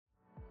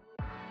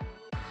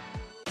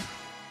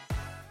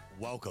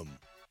Welcome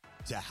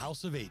to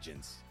House of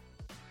Agents.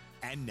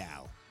 And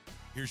now,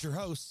 here's your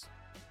hosts,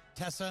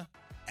 Tessa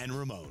and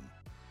Ramon.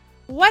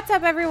 What's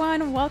up,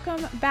 everyone?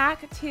 Welcome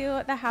back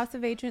to the House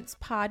of Agents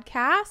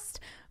podcast.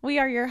 We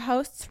are your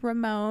hosts,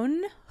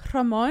 Ramon,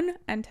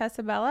 and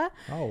Tessa Bella.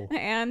 Oh,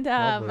 and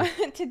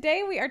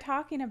today we are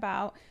talking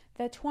about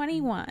the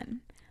 21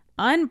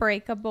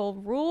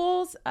 unbreakable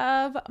rules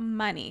of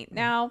money.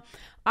 Now,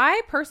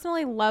 I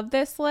personally love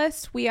this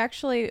list. We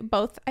actually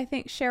both, I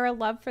think, share a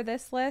love for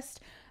this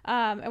list.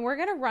 And we're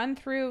going to run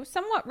through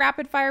somewhat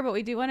rapid fire, but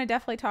we do want to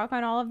definitely talk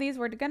on all of these.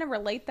 We're going to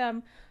relate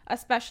them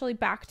especially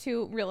back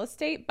to real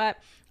estate. But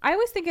I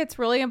always think it's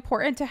really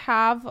important to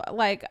have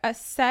like a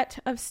set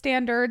of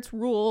standards,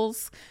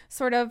 rules,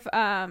 sort of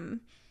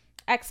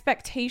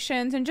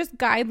expectations, and just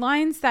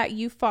guidelines that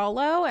you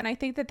follow. And I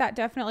think that that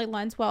definitely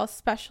lends well,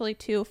 especially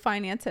to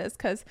finances,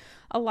 because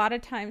a lot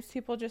of times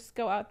people just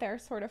go out there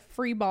sort of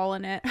free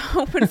balling it,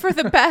 hoping for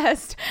the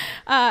best.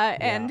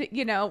 And,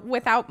 you know,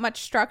 without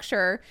much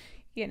structure,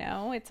 you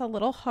know, it's a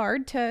little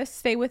hard to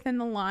stay within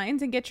the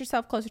lines and get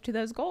yourself closer to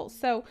those goals.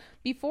 So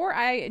before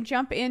I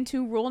jump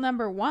into rule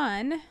number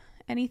one,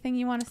 anything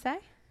you want to say?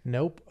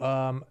 Nope.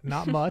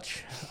 Not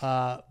much.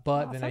 But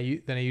Awesome.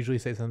 then I usually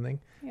say something.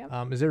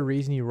 Yep. Is there a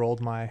reason you rolled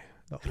the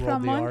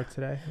R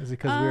today? Is it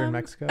because we were in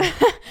Mexico?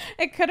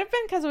 It could have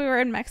been because we were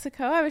in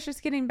Mexico. I was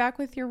just getting back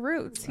with your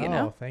roots, you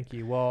know? Thank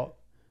you. Well,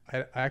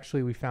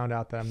 we found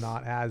out that I'm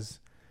not as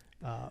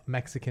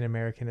Mexican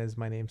American as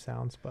my name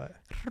sounds, but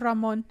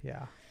Ramon.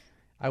 yeah.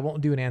 I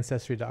won't do an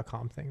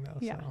Ancestry.com thing though.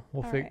 Yeah. So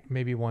we'll right.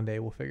 Maybe one day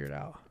we'll figure it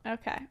out.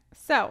 Okay.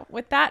 So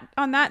with that,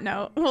 on that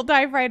note, we'll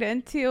dive right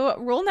into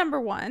rule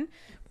number one,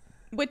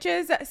 which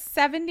is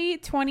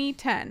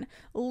 70-20-10.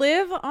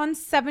 Live on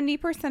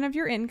 70% of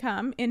your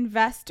income,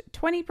 invest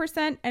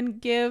 20%,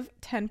 and give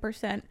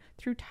 10%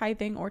 through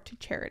tithing or to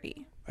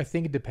charity. I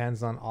think it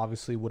depends on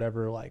obviously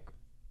whatever like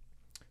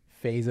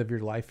phase of your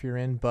life you're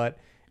in, but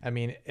I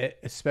mean,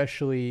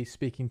 especially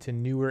speaking to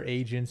newer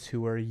agents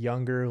who are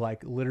younger,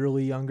 like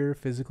literally younger,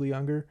 physically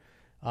younger,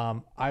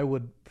 I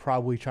would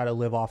probably try to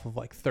live off of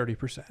like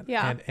 30%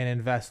 and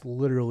invest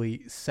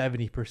literally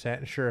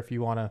 70%. Sure, if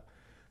you want to,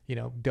 you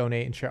know,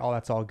 donate and share, all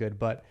that's all good.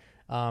 But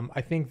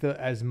I think that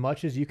as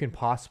much as you can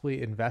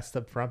possibly invest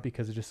up front,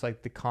 because of just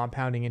like the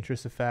compounding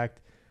interest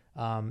effect,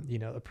 you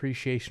know,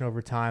 appreciation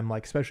over time,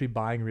 like especially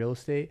buying real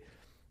estate,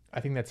 I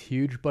think that's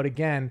huge. But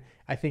again,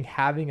 I think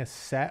having a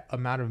set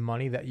amount of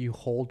money that you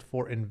hold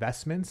for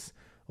investments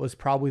was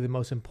probably the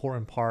most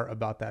important part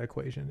about that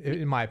equation,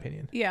 in my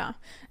opinion. Yeah,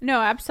 no,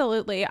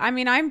 absolutely. I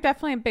mean, I'm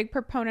definitely a big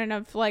proponent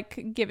of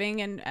like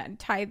giving and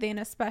tithing,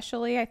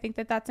 especially. I think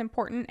that that's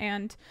important.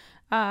 And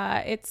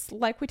it's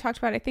like we talked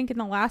about, I think in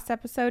the last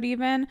episode,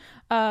 even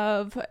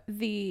of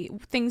the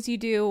things you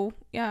do,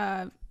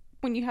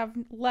 when you have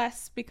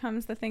less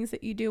becomes the things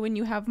that you do when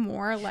you have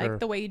more. Sure. Like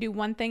the way you do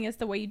one thing is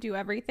the way you do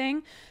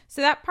everything.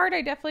 So that part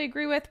I definitely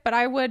agree with, but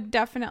I would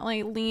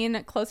definitely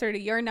lean closer to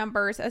your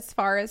numbers as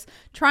far as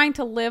trying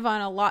to live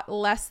on a lot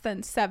less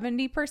than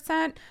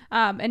 70%,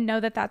 and know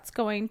that that's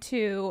going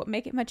to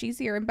make it much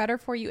easier and better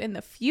for you in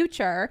the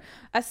future,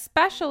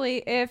 especially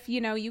if, you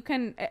know, you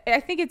can,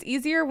 I think it's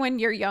easier when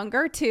you're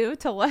younger too,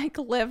 to like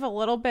live a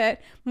little bit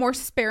more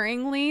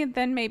sparingly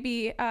than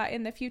maybe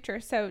in the future.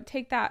 So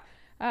take that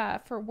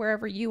for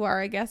wherever you are,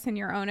 I guess, in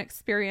your own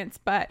experience.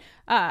 But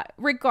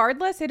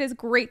regardless, it is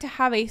great to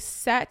have a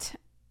set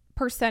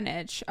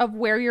percentage of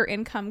where your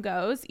income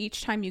goes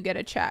each time you get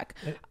a check.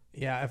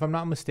 Yeah, if I'm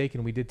not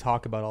mistaken, we did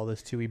talk about all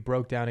this too. We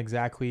broke down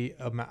exactly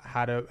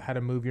how to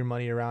move your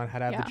money around, how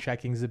to have the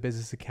checkings, the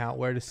business account,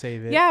 where to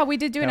save it. Yeah, we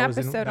did do an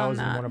episode on that. That was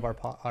in one of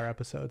our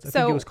episodes. I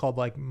think it was called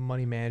like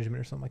money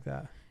management or something like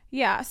that.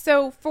 Yeah.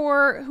 So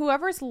for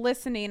whoever's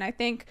listening, I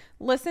think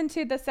listen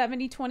to the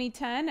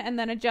 70-20-10 and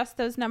then adjust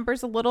those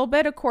numbers a little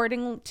bit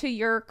according to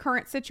your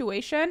current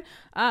situation.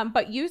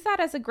 But use that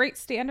as a great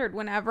standard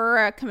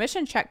whenever a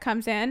commission check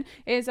comes in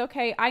is,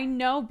 okay, I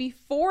know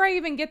before I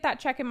even get that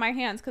check in my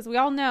hands, because we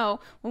all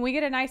know when we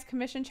get a nice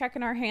commission check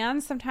in our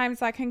hands, sometimes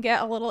that can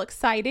get a little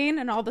exciting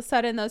and all of a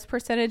sudden those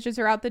percentages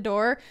are out the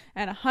door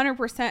and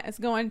 100% is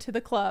going to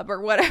the club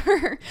or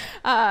whatever,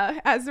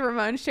 as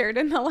Ramon shared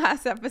in the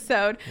last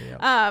episode.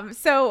 Yep.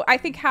 So I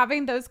think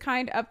having those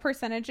kind of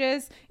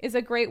percentages is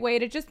a great way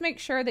to just make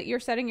sure that you're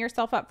setting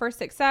yourself up for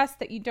success,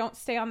 that you don't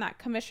stay on that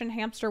commission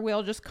hamster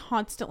wheel, just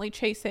constantly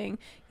chasing,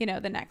 you know,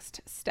 the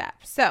next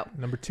step. So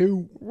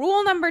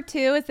rule number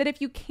two is that if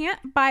you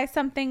can't buy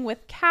something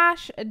with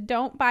cash,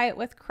 don't buy it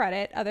with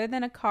credit other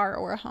than a car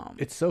or a home.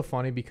 It's so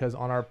funny because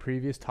on our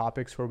previous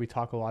topics where we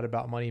talk a lot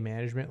about money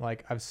management,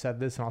 like I've said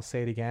this and I'll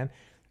say it again,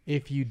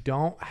 if you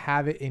don't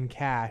have it in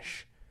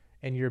cash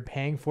and you're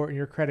paying for it in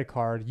your credit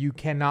card, you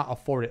cannot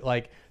afford it.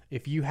 Like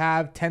if you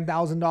have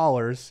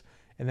 $10,000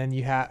 and then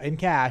you have in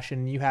cash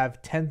and you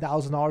have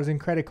 $10,000 in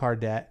credit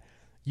card debt,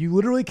 you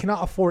literally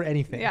cannot afford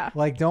anything. Yeah.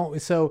 Like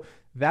so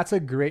that's a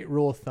great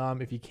rule of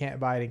thumb. If you can't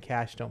buy it in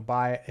cash, don't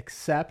buy it,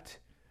 except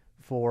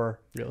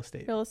for real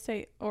estate. Real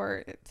estate,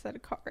 or it's at a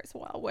car as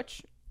well,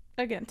 which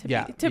again, to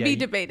Yeah, be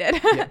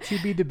debated. Yeah, to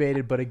be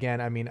debated. But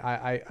again, I mean,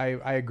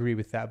 I agree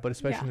with that. But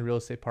especially in the real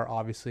estate part,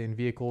 obviously, in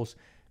vehicles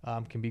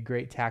can be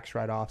great tax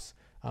write-offs.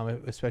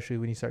 Especially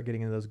when you start getting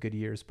into those good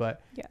years.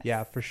 But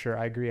yeah, for sure.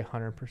 I agree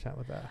 100%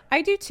 with that.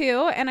 I do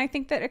too. And I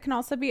think that it can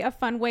also be a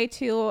fun way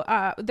to,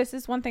 this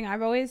is one thing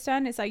I've always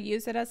done is I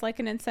use it as like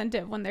an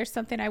incentive when there's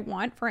something I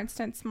want. For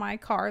instance, my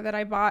car that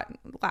I bought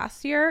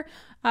last year,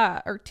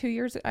 or 2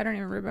 years, I don't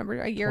even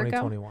remember, a year ago.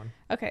 2021.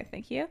 Okay,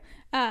 thank you.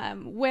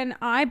 When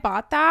I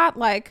bought that,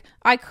 like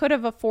I could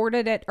have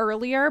afforded it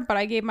earlier, but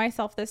I gave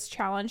myself this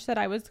challenge that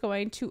I was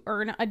going to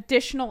earn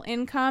additional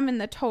income in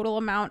the total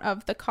amount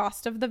of the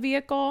cost of the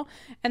vehicle.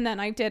 And then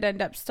I did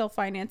end up still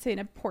financing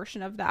a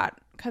portion of that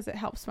because it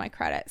helps my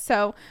credit.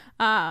 So,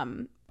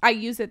 I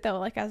use it though,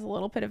 like as a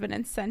little bit of an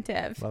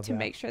incentive to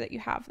make sure that you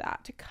have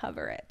that to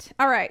cover it.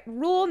 All right.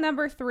 Rule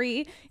number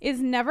 3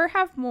 is never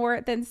have more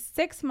than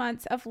 6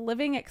 months of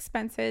living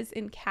expenses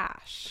in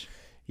cash.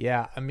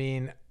 Yeah. I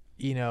mean,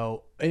 you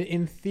know,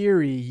 in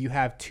theory, you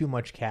have too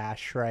much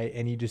cash, right?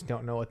 And you just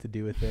don't know what to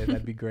do with it.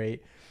 That'd be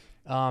great.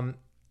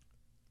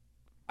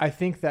 I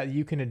think that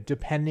you can,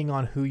 depending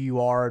on who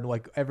you are, and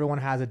like everyone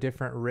has a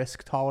different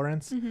risk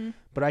tolerance,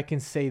 but I can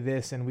say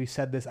this, and we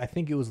said this, I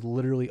think it was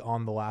literally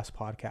on the last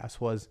podcast,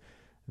 was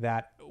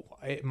that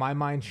my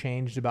mind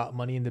changed about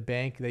money in the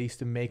bank. They used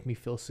to make me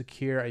feel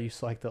secure. I used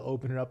to like to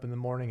open it up in the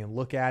morning and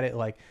look at it.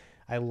 Like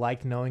I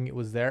liked knowing it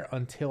was there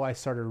until I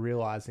started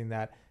realizing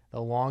that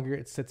the longer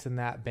it sits in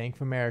that Bank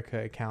of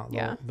America account,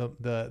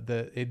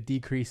 it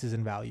decreases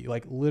in value.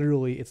 Like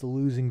literally it's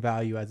losing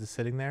value as it's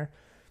sitting there.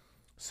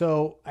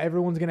 So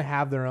everyone's going to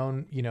have their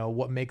own, you know,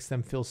 what makes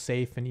them feel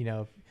safe, and, you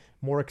know,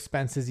 more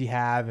expenses you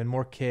have and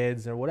more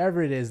kids or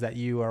whatever it is that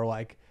you are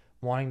like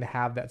wanting to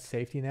have that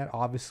safety net,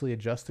 obviously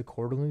adjust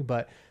accordingly.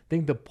 But I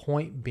think the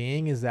point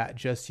being is that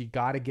just, you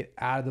got to get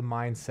out of the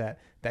mindset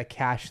that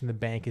cash in the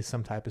bank is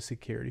some type of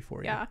security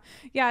for you. Yeah.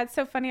 Yeah. It's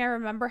so funny. I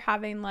remember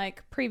having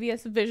like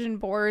previous vision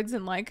boards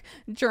and like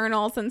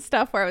journals and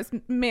stuff where I was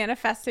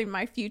manifesting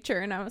my future.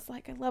 And I was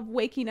like, I love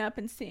waking up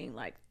and seeing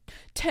like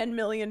 $10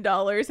 million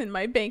in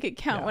my bank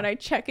account when I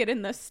check it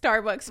in the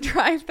Starbucks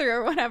drive-thru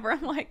or whatever.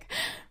 I'm like,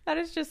 that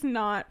is just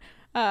not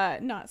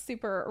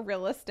super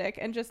realistic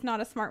and just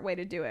not a smart way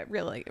to do it,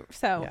 really.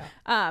 So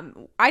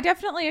I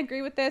definitely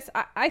agree with this.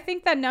 I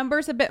think that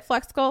number's a bit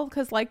flexible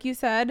because, like you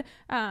said,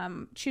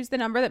 choose the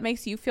number that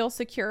makes you feel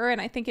secure.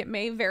 And I think it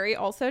may vary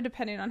also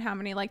depending on how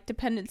many like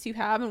dependents you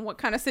have and what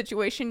kind of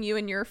situation you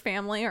and your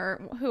family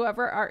or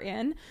whoever are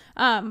in.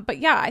 But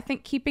yeah, I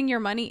think keeping your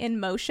money in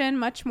motion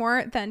much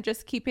more than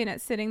just keeping it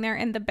sitting there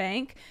in the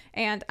bank.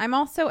 And I'm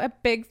also a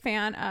big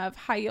fan of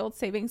high yield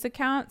savings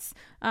accounts.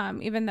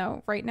 Even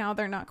though right now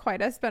they're not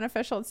quite as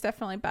beneficial, it's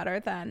definitely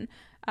better than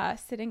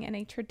sitting in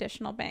a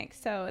traditional bank.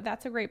 So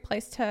that's a great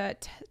place to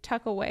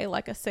tuck away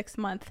like a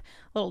 6-month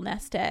little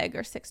nest egg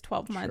or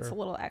 12 months, a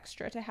little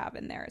extra to have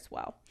in there as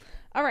well.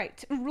 All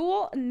right.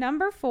 Rule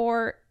number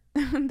 4.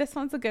 This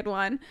one's a good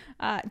one.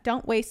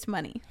 Don't waste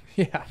money.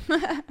 Yeah.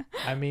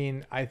 I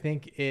mean, I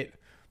think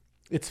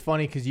it's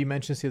funny because you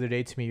mentioned this the other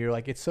day to me. You're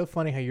like, it's so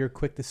funny how you're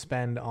quick to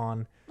spend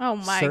on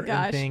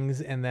certain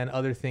things, and then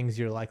other things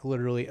you're like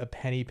literally a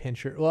penny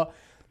pincher. Well,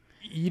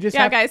 you just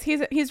guys,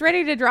 he's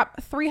ready to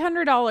drop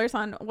 $300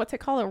 on what's it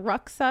called, a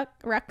rucksack.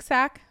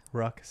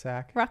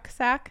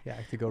 Yeah,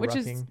 to go which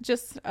rucking. Is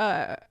just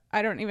I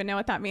don't even know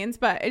what that means,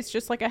 but it's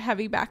just like a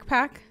heavy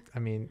backpack. I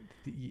mean,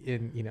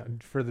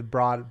 for the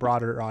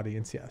broader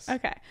audience, yes.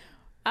 Okay.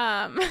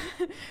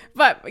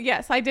 But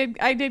yes, I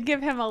did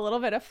give him a little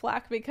bit of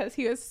flack because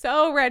he was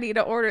so ready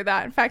to order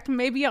that. In fact,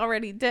 maybe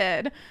already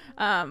did,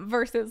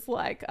 versus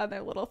like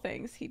other little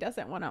things he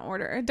doesn't want to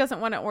order. Doesn't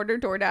want to order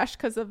DoorDash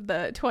because of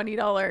the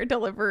 $20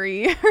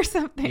 delivery or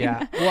something.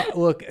 Yeah. Well,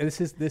 look,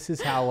 this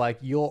is how like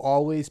you'll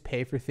always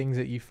pay for things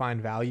that you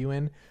find value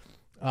in.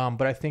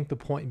 But I think the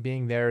point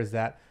being there is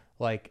that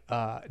like,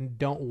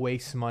 don't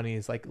waste money.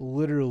 Is like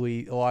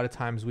literally a lot of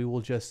times we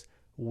will just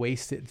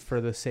waste it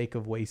for the sake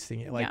of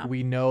wasting it. Like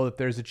we know that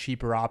there's a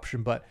cheaper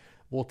option, but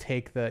we'll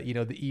take the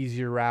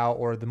easier route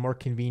or the more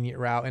convenient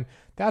route, and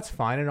that's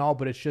fine and all,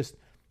 but it's just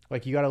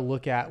like you got to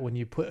look at when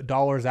you put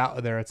dollars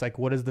out there, it's like,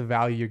 what is the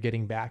value you're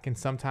getting back? And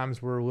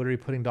sometimes we're literally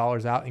putting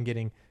dollars out and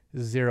getting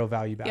zero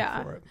value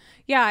back for it.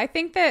 Yeah, I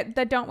think that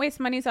the don't waste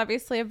money is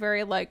obviously a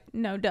very like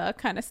no duh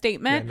kind of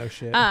statement. Yeah, no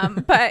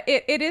shit. But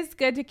it is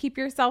good to keep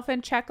yourself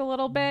in check a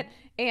little bit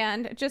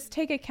and just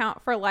take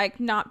account for like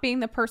not being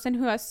the person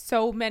who has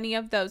so many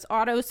of those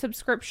auto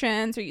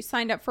subscriptions, or you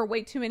signed up for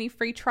way too many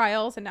free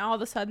trials and now all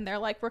of a sudden they're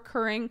like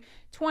recurring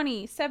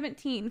 $20,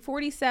 $17,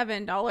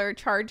 $47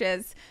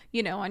 charges,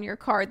 on your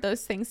card.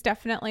 Those things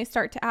definitely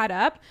start to add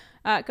up.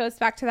 It goes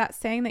back to that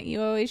saying that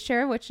you always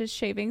share, which is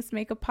shavings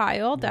make a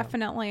pile. Yeah.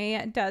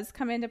 Definitely does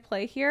come into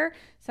play here.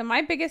 So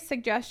my biggest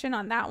suggestion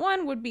on that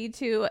one would be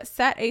to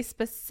set a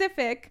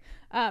specific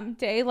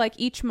day, like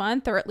each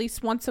month or at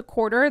least once a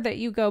quarter, that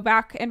you go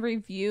back and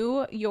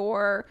review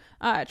your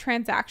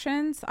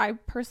transactions. I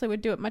personally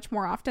would do it much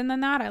more often than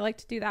that. I like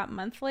to do that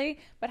monthly,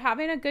 but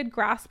having a good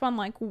grasp on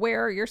like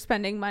where you're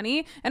spending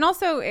money. And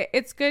also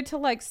it's good to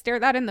like stare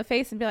that in the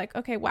face and be like,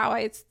 okay, wow,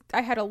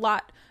 I had a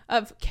lot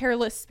of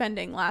careless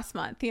spending last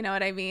month. You know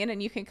what I mean?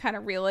 And you can kind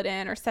of reel it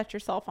in or set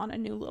yourself on a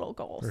new little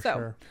goal.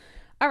 Sure.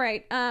 All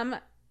right.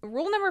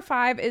 Rule number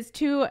 5 is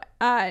to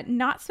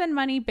not spend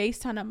money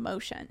based on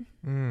emotion.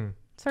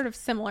 Sort of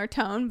similar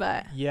tone,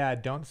 but yeah,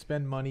 don't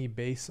spend money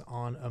based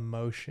on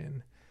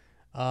emotion.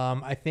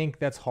 I think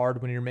that's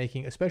hard when you're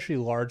making, especially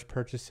large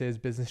purchases,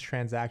 business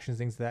transactions,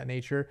 things of that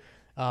nature.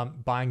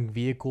 Buying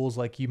vehicles,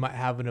 like you might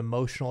have an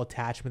emotional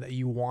attachment that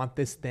you want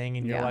this thing,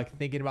 and you're like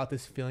thinking about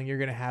this feeling you're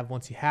going to have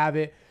once you have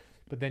it,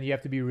 but then you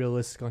have to be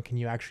realistic on, can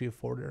you actually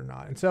afford it or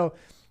not? And so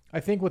I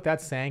think what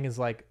that's saying is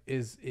like,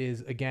 is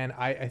again,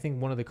 I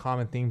think one of the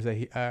common themes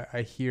that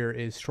I hear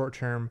is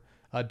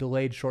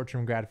delayed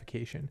short-term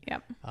gratification.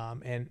 Yep.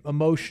 And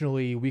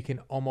emotionally, we can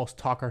almost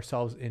talk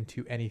ourselves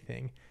into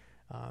anything.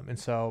 And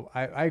so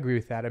I agree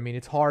with that. I mean,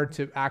 it's hard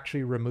to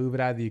actually remove it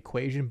out of the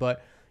equation,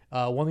 but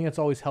one thing that's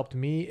always helped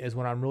me is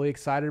when I'm really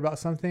excited about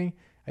something,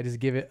 I just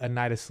give it a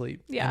night of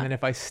sleep. Yeah. And then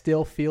if I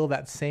still feel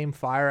that same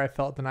fire I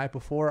felt the night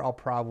before, I'll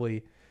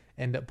probably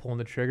end up pulling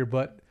the trigger.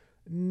 But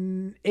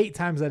 8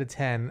 times out of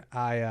 10,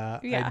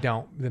 I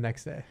don't the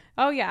next day.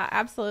 Oh yeah,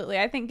 absolutely.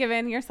 I think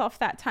giving yourself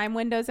that time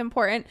window is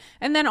important.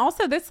 And then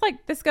also this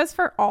goes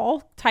for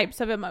all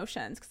types of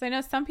emotions. Cause I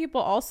know some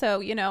people also,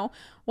 you know,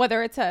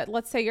 whether it's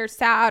let's say you're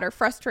sad or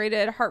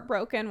frustrated,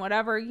 heartbroken,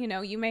 whatever, you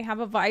know, you may have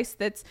a vice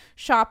that's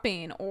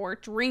shopping or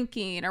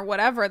drinking or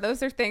whatever.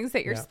 Those are things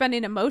that you're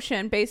spending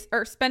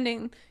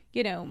spending,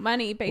 you know,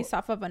 money based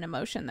off of an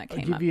emotion that came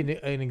up. I'll give you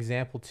an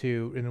example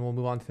too, and then we'll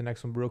move on to the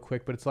next one real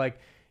quick, but it's like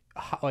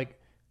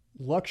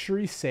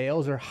luxury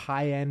sales or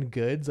high-end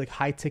goods, like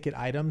high ticket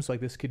items. Like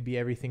this could be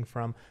everything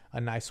from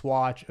a nice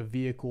watch, a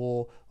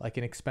vehicle, like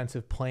an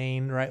expensive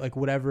plane, right? Like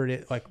whatever it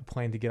is, like a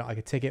plane to get like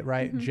a ticket,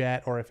 right? Mm-hmm.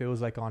 Jet, or if it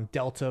was like on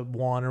Delta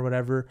One or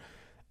whatever,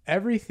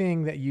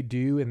 everything that you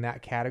do in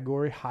that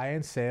category,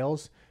 high-end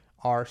sales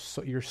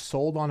you're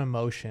sold on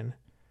emotion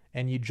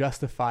and you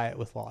justify it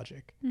with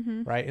logic,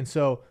 right? And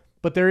so,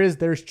 but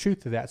there's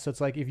truth to that. So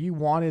it's like, if you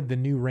wanted the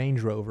new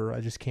Range Rover, I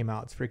just came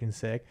out, it's freaking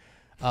sick.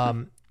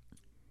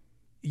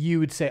 You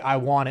would say, I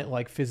want it,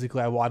 like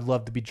physically, I'd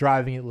love to be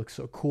driving it. It looks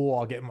so cool.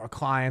 I'll get more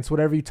clients,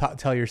 whatever you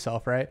tell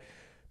yourself, right?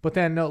 But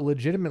then no,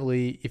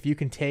 legitimately, if you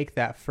can take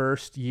that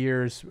first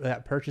year's,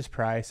 that purchase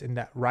price and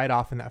that write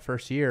off in that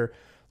first year,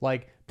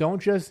 like don't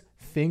just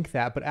think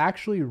that, but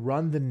actually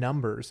run the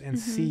numbers and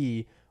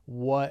see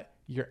what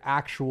your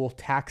actual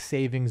tax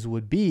savings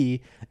would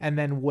be, and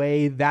then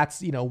weigh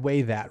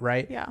that,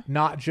 right? Yeah.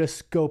 Not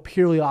just go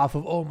purely off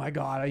of, oh my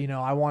God, you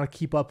know, I want to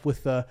keep up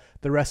with the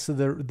rest of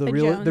the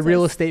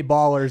real estate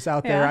ballers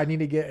out there. I need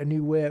to get a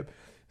new whip.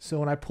 So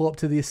when I pull up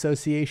to the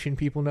association,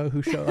 people know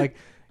who show, like,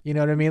 you know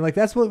what I mean? Like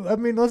that's what, I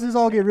mean, let's just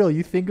all get real.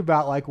 You think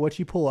about like what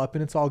you pull up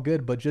and it's all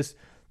good, but just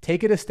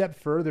take it a step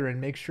further and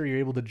make sure you're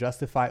able to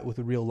justify it with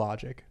real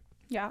logic.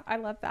 Yeah, I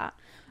love that.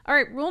 All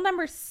right. Rule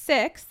number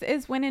 6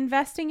 is when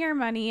investing your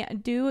money,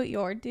 do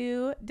your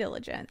due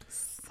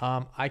diligence.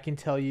 I can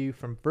tell you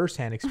from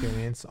firsthand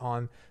experience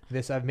on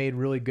this, I've made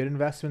really good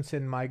investments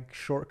in my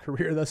short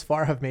career thus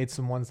far. I've made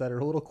some ones that are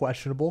a little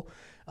questionable.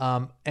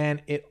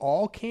 And it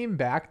all came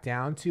back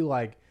down to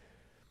like,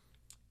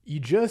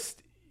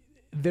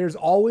 there's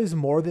always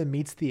more than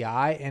meets the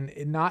eye,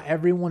 and not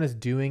everyone is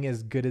doing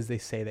as good as they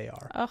say they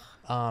are.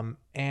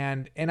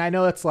 And I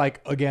know that's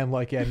like, again,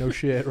 like, yeah, no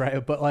shit.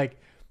 Right. But like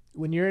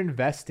when you're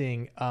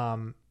investing,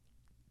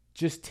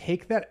 just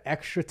take that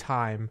extra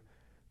time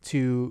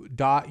to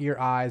dot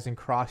your I's and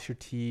cross your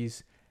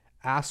T's,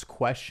 ask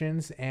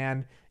questions.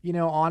 And, you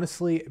know,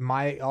 honestly,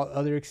 my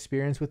other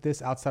experience with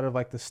this outside of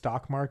like the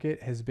stock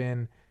market has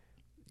been,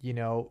 you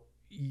know,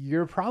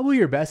 your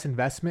best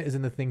investment is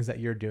in the things that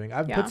you're doing.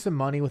 I've put some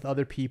money with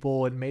other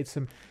people and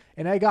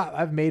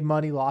I've made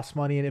money, lost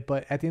money in it.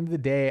 But at the end of the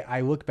day,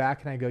 I look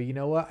back and I go, you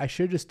know what? I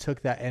should have just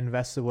took that and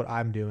invested what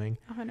I'm doing.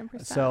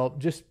 100%. So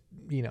just,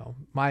 you know,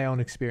 my own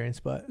experience,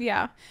 but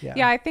yeah.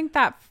 I think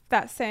that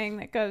saying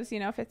that goes, you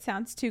know, if it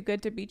sounds too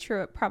good to be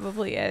true, it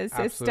probably is.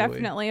 Absolutely. It's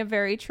definitely a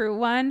very true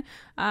one.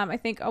 I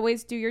think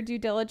always do your due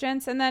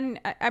diligence. And then,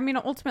 I mean,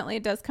 ultimately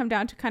it does come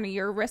down to kind of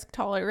your risk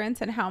tolerance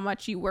and how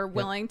much you were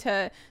willing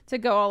to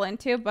go all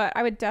into. But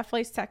I would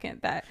definitely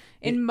second that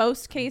in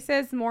most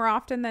cases, more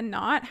often than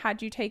not,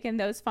 had you taken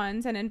those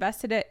funds and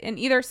invested it in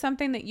either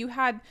something that you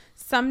had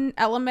some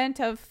element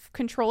of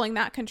controlling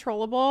that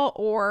controllable,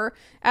 or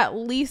at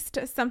least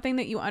something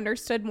that you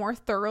understood more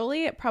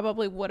thoroughly, it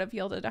probably would have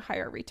yielded a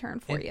higher return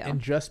for you. And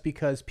just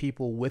because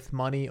people with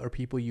money or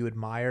people you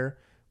admire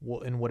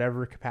in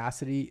whatever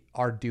capacity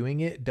are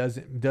doing it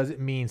doesn't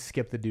mean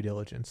skip the due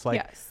diligence.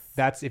 Like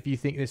that's, if you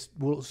think this,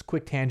 well, it's a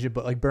quick tangent,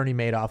 but like Bernie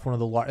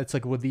Madoff, it's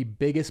like the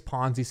biggest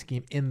Ponzi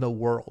scheme in the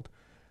world.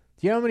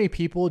 Do you know how many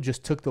people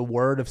just took the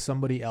word of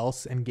somebody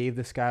else and gave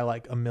this guy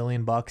like $1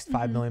 million,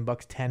 $5 million,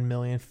 $10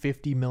 million,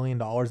 $50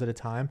 million at a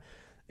time?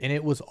 And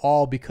it was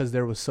all because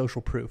there was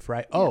social proof,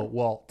 right? Yeah. Oh,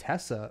 well,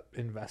 Tessa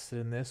invested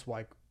in this.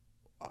 Like,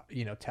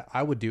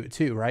 I would do it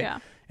too, right? Yeah.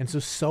 And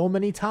so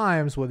many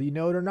times, whether you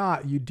know it or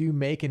not, you do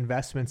make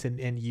investments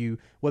and you,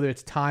 whether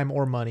it's time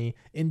or money,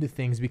 into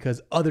things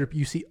because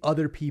you see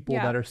other people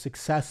that are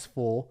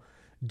successful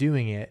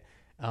doing it.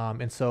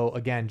 And so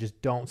again,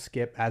 just don't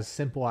skip, as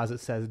simple as it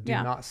says, do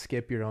not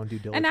skip your own due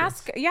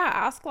diligence. And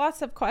ask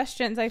lots of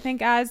questions. I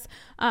think as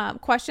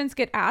questions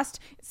get asked,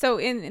 so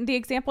in the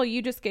example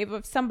you just gave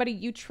of somebody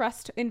you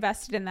trust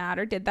invested in that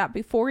or did that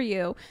before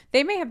you,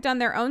 they may have done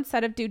their own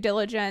set of due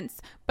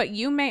diligence, but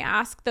you may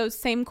ask those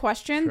same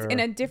questions in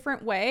a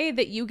different way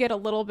that you get a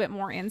little bit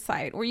more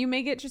insight, or you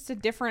may get just a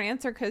different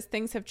answer because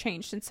things have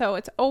changed. And so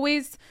it's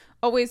always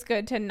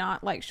good to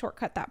not like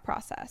shortcut that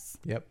process.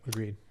 Yep.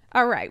 Agreed.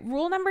 All right.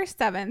 Rule number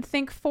 7,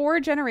 think 4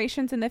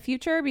 generations in the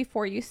future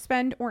before you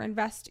spend or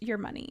invest your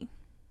money.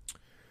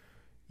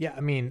 Yeah.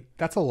 I mean,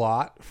 that's a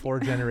lot.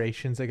 4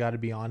 generations. I got to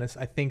be honest.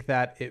 I think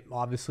that it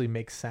obviously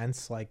makes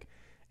sense. Like,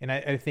 and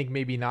I think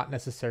maybe not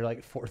necessarily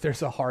like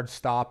there's a hard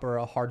stop or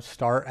a hard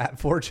start at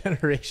 4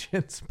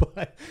 generations,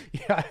 but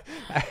yeah,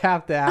 I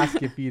have to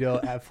ask if,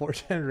 at 4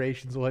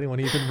 generations, will anyone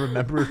even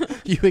remember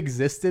you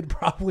existed?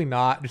 Probably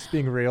not, just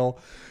being real.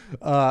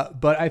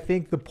 But I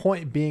think the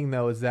point being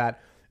though, is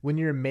that when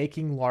you're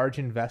making large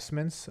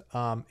investments,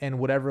 and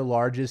whatever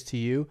large is to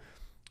you,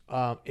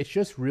 it's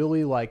just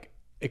really like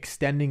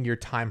extending your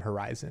time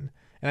horizon.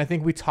 And I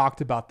think we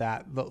talked about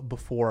that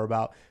before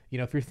about,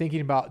 if you're thinking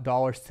about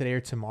dollars today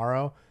or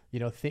tomorrow,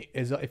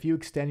 if you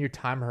extend your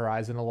time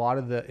horizon, a lot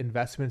of the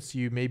investments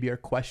you maybe are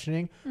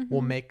questioning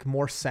will make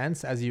more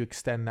sense as you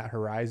extend that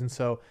horizon.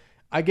 So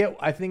I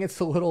think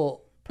it's a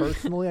little,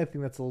 personally, I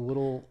think that's a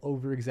little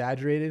over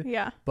exaggerated.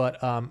 Yeah.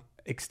 But,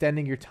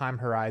 extending your time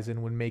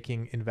horizon when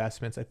making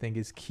investments, I think,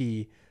 is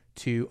key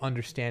to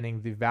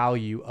understanding the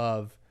value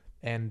of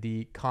and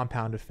the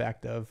compound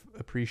effect of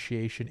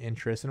appreciation,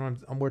 interest.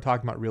 And we're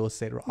talking about real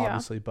estate,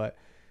 obviously, but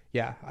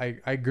yeah, I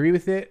agree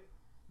with it.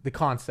 The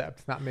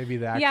concept, not maybe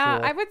the actual. Yeah,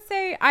 I would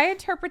say I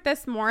interpret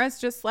this more as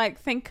just like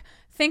think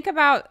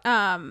about,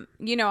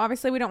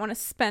 obviously we don't want to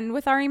spend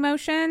with our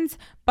emotions,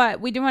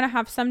 but we do want to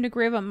have some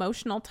degree of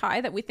emotional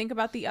tie that we think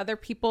about the other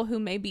people who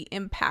may be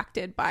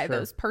impacted by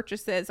those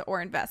purchases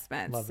or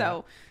investments. Love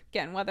so that.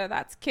 Again, whether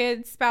that's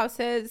kids,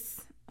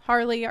 spouses,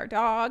 Harley, our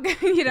dog,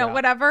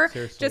 whatever,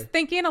 seriously. Just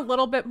thinking a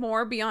little bit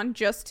more beyond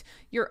just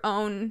your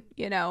own,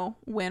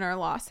 win or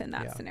loss in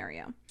that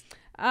scenario.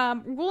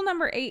 Rule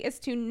number 8 is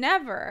to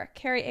never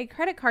carry a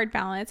credit card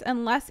balance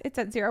unless it's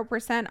at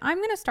 0%. I'm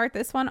going to start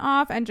this one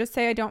off and just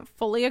say I don't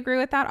fully agree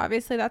with that.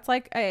 Obviously, that's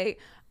like a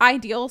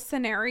ideal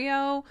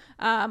scenario.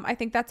 I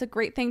think that's a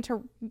great thing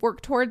to work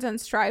towards and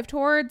strive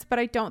towards, but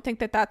I don't think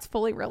that that's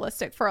fully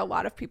realistic for a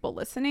lot of people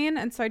listening.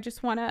 And so I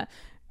just want to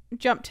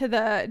jump to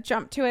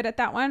it at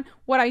that one.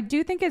 What I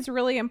do think is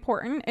really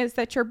important is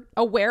that you're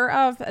aware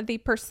of the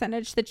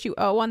percentage that you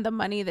owe on the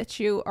money that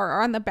you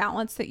are on the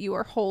balance that you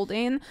are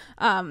holding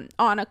on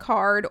a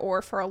card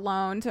or for a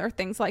loan or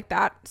things like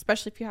that,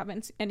 especially if you have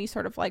any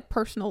sort of like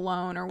personal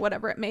loan or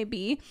whatever it may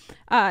be.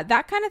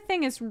 That kind of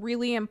thing is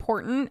really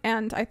important.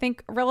 And I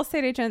think real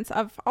estate agents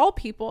of all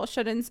people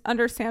should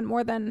understand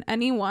more than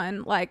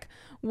anyone, like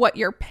what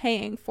you're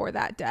paying for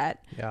that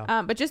debt.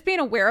 Yeah. But just being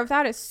aware of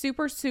that is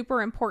super,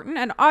 super important.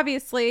 And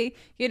obviously,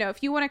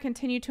 if you want to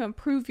continue to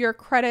improve your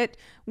credit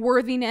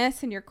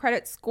worthiness and your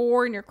credit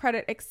score and your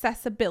credit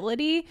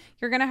accessibility,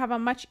 you're going to have a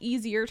much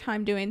easier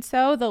time doing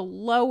so the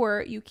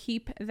lower you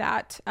keep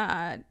that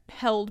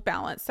held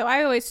balance. So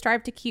I always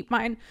strive to keep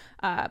mine,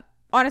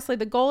 honestly,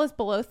 the goal is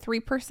below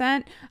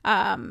 3%.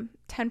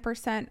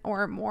 10%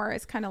 or more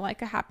is kind of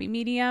like a happy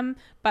medium,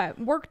 but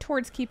work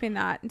towards keeping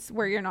that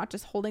where you're not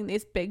just holding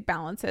these big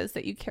balances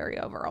that you carry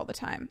over all the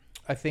time.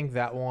 I think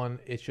that one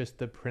is just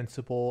the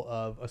principle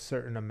of a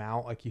certain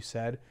amount, like you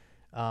said,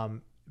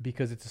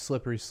 because it's a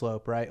slippery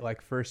slope, right? Like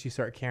first you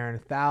start carrying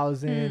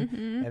 1,000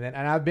 and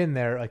I've been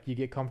there, like you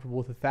get comfortable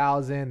with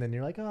 1,000, then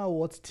you're like, oh,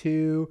 well, it's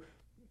 2.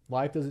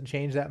 Life doesn't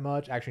change that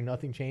much. Actually,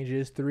 nothing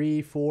changes.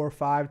 3, 4,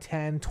 5,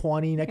 10,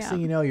 20. Next thing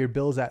you know, your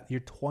bill's at your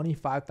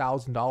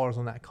 $25,000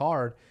 on that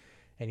card.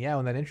 And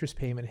when that interest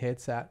payment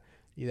hits at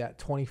that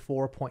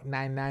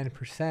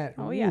 24.99%.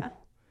 Oh, yeah.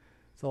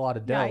 It's a lot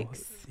of dough.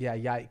 Yikes. Yeah,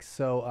 yikes.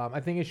 So I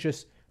think it's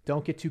just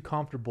don't get too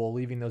comfortable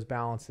leaving those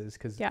balances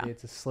because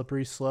it's a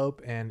slippery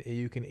slope and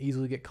you can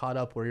easily get caught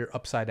up where you're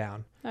upside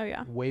down. Oh,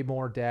 yeah. Way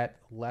more debt,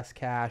 less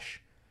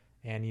cash.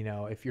 And,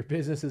 if your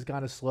business is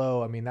kind of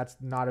slow, I mean, that's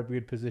not a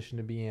good position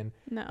to be in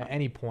at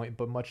any point,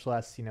 but much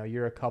less,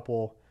 you're a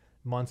couple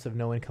months of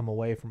no income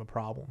away from a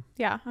problem.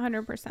 Yeah,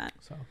 100%.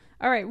 So,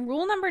 all right.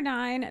 Rule number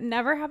 9,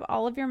 never have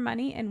all of your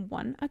money in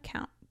one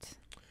account.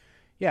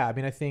 Yeah. I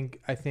mean, I think,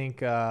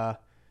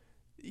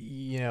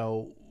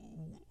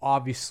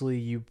 obviously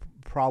you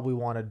probably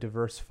want to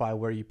diversify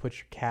where you put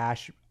your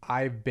cash.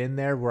 I've been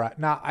there where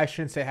I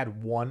shouldn't say I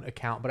had one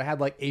account, but I had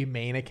like a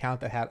main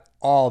account that had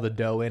all the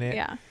dough in it.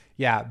 Yeah.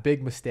 Yeah,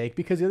 big mistake.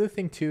 Because the other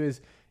thing too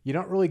is you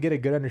don't really get a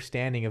good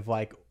understanding of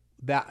like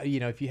that.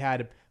 If you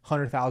had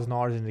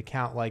 $100,000 in an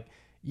account, like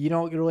you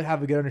don't really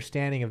have a good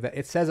understanding of that.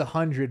 It says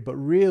 100, but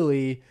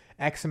really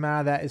X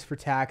amount of that is for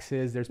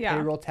taxes. There's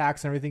payroll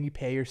tax and everything you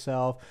pay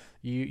yourself.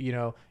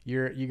 You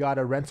got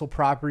a rental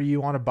property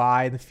you want to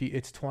buy, and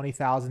it's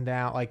 20,000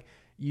 down. Like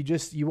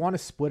you want to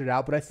split it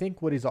out. But I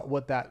think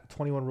what that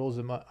 21 rules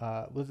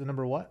was the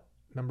number what?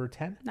 Number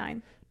 10?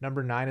 9.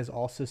 Number 9 is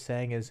also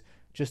saying is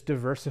just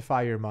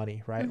diversify your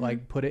money, right?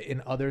 Like put it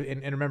in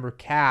and remember,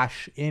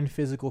 cash in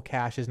physical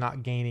cash is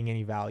not gaining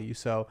any value.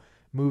 So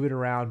move it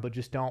around, but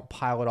just don't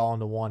pile it all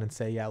into one and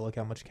say, yeah, look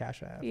how much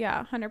cash I have.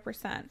 Yeah,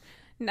 100%.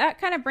 And that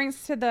kind of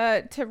brings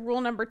to rule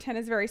number 10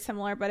 is very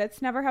similar, but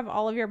it's never have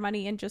all of your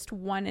money in just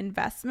one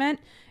investment.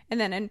 And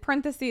then in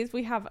parentheses,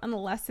 we have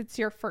unless it's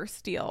your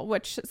first deal,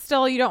 which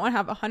still you don't want to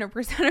have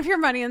 100% of your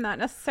money in that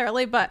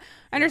necessarily. But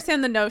I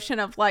understand the notion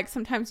of like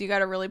sometimes you got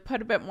to really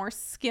put a bit more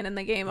skin in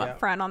the game up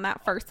front on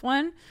that first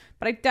one.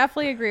 But I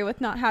definitely agree with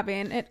not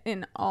having it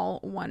in all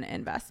one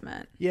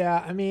investment.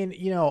 Yeah, I mean,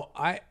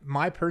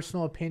 my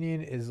personal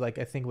opinion is like,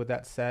 I think with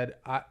that said,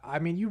 I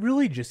mean, you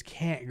really just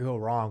can't go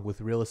wrong with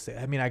real estate.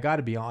 I mean, I got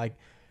to be on like,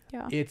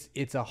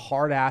 it's a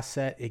hard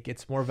asset. It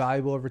gets more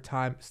valuable over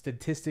time.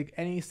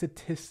 Any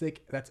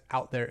statistic that's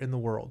out there in the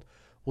world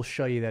will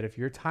show you that if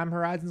your time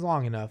horizon's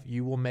long enough,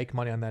 you will make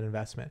money on that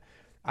investment.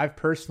 I've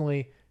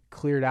personally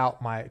cleared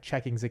out my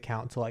checkings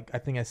account to like, I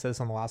think I said this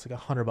on the last, like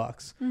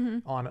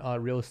 $100 on a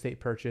real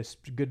estate purchase.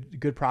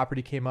 Good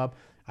property came up.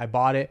 I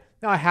bought it.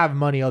 Now I have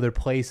money other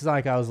places.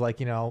 Like I was like,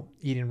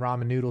 eating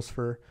ramen noodles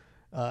for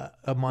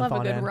a month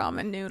on end. Love a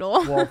good ramen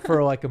noodle. Well,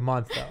 for like a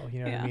month though,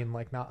 you know what I mean?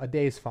 Like not a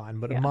day's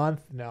fine, but a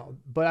month, no.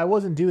 But I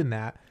wasn't doing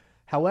that.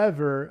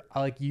 However,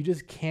 you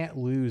just can't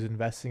lose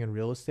investing in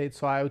real estate.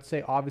 So I would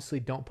say, obviously,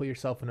 don't put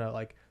yourself in a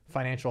like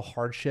financial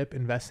hardship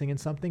investing in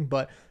something,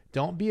 but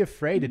don't be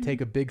afraid to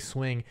take a big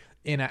swing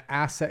in an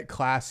asset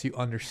class you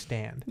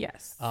understand.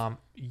 Yes.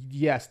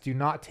 Yes, do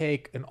not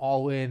take an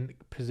all-in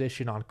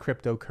position on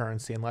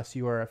cryptocurrency unless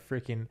you are a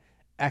freaking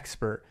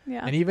expert.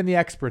 Yeah. And even the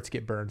experts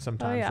get burned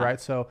sometimes,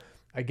 right? So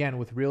again,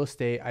 with real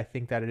estate, I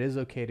think that it is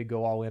okay to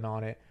go all in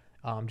on it.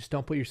 Just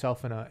don't put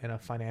yourself in a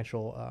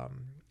financial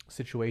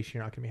situation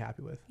you're not going to be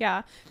happy with.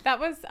 Yeah, that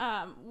was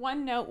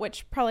one note,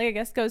 which probably I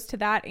guess goes to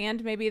that,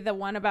 and maybe the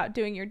one about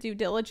doing your due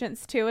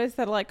diligence too, is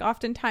that like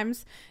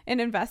oftentimes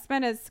an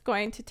investment is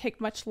going to take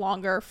much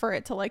longer for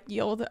it to like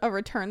yield a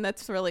return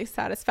that's really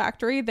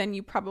satisfactory than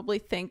you probably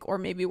think or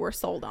maybe were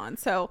sold on.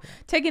 So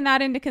taking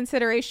that into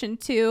consideration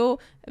too.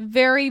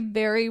 Very,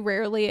 very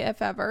rarely, if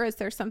ever, is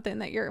there something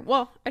that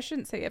I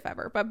shouldn't say if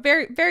ever, but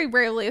very, very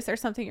rarely is there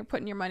something you're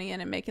putting your money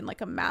in and making like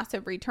a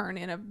massive return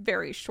in a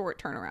very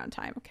short turnaround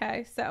time.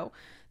 Okay. So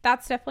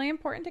that's definitely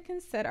important to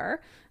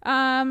consider.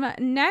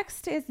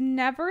 Next is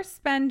never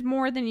spend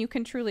more than you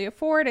can truly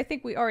afford. I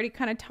think we already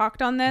kind of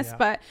talked on this,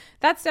 but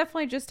that's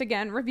definitely just,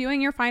 again,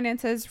 reviewing your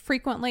finances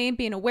frequently,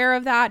 being aware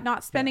of that,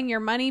 not spending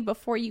your money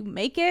before you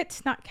make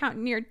it, not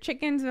counting your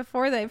chickens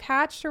before they've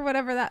hatched or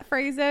whatever that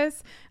phrase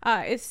is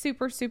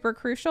super, super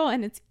crucial.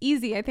 And it's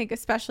easy, I think,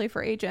 especially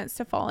for agents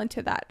to fall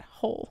into that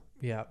hole.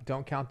 Yeah.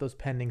 Don't count those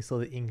pendings till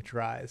the ink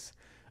dries.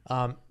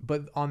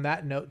 But on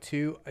that note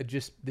too,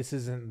 this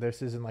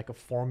isn't like a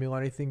formula or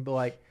anything, but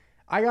like,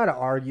 I got to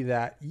argue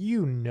that,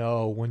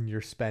 when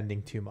you're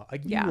spending too much,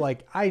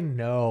 like, I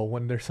know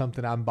when there's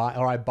something I'm buying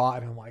or I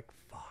bought and I'm like,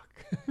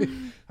 fuck,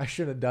 I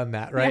shouldn't have done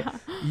that. Right.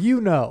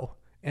 Yeah.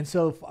 And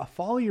so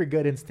follow your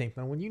gut instinct.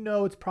 And when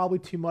it's probably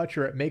too much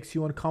or it makes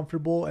you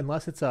uncomfortable,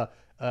 unless it's a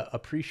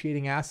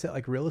appreciating asset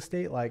like real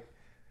estate, like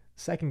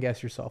second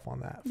guess yourself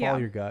on that. Follow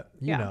your gut,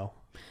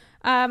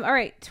 All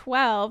right,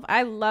 12.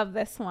 I love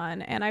this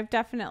one, and I've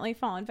definitely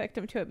fallen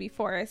victim to it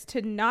before, is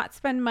to not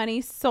spend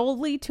money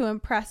solely to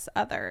impress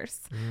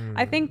others.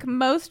 I think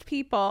most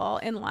people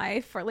in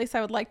life, or at least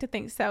I would like to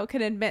think so,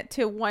 can admit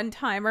to one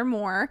time or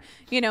more,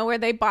 where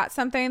they bought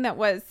something that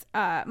was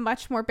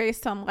much more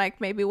based on like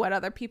maybe what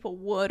other people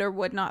would or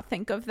would not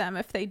think of them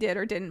if they did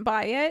or didn't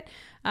buy it.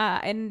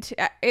 And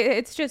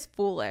it's just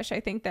foolish. I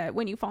think that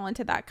when you fall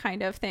into that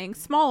kind of thing,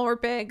 small or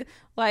big,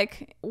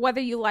 like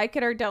whether you like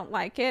it or don't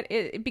like it,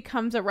 it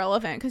becomes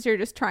irrelevant because you're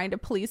just trying to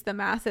please the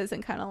masses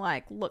and kind of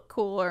like look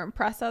cool or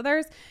impress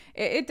others.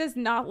 It does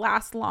not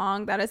last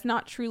long. That is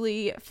not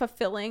truly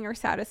fulfilling or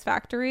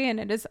satisfactory, and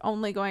it is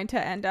only going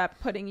to end up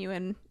putting you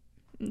in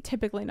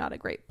typically not a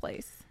great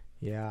place.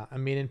 Yeah. I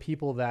mean, and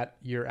people that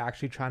you're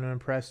actually trying to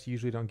impress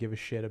usually don't give a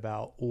shit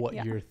about what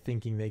you're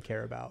thinking they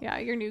care about. Yeah.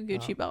 Your new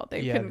Gucci belt.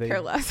 They couldn't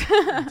care less.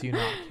 Do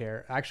not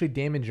care. Actually,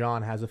 Damon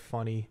John has a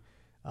funny,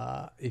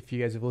 if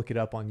you guys have looked it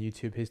up on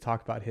YouTube, he's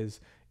talked about his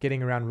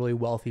getting around really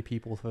wealthy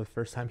people for the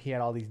first time. He had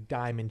all these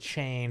diamond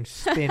chains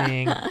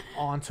spinning,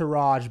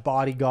 entourage,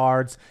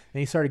 bodyguards, and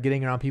he started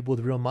getting around people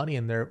with real money,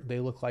 and they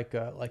look like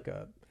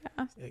a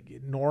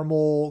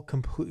normal,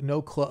 complete,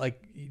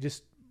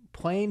 just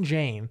plain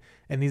Jane,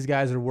 and these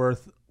guys are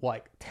worth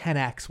like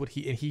 10x what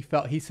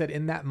he said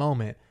in that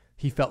moment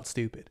he felt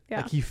stupid.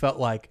 Like he felt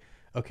like,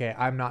 okay,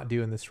 I'm not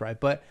doing this right.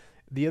 But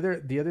the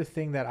other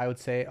thing that I would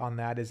say on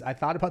that is, I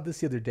thought about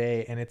this the other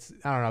day, and it's,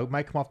 I don't know, it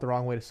might come off the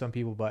wrong way to some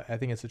people, but I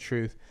think it's the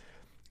truth.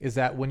 is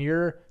that when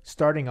you're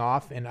starting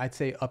off, and I'd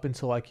say up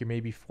until like you're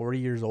maybe 40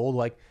 years old,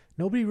 like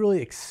nobody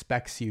really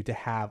expects you to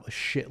have a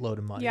shitload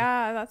of money.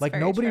 Yeah, that's like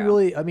very nobody true.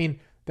 really, I mean,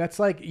 that's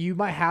like, you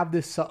might have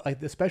this,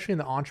 like, especially in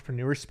the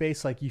entrepreneur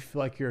space, like you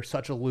feel like you're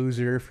such a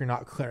loser if you're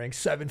not clearing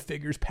 7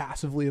 figures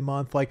passively a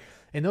month. Like,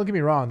 and don't get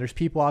me wrong, there's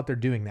people out there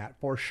doing that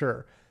for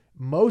sure.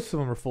 Most of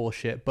them are full of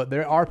shit, but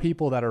there are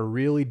people that are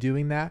really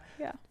doing that.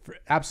 Yeah.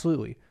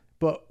 Absolutely.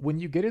 But when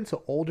you get into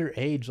older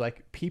age,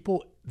 like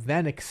people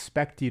then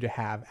expect you to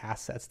have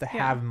assets, to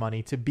have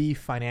money, to be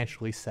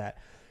financially set.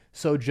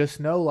 So just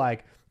know,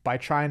 like, by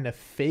trying to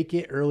fake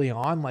it early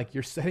on, like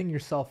you're setting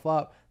yourself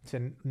up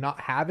to not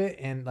have it.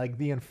 And like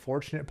the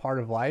unfortunate part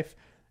of life,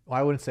 well,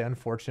 I wouldn't say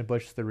unfortunate,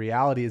 but just the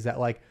reality is that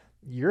like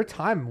your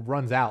time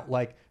runs out.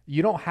 Like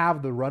you don't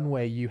have the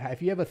runway you have.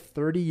 If you have a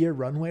 30-year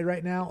runway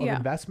right now of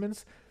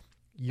investments,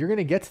 you're going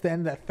to get to the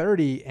end of that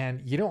 30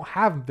 and you don't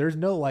have, there's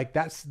no, like,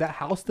 that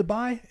house to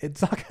buy.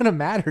 It's not going to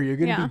matter. You're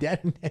going to be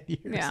dead in 10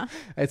 years. Yeah.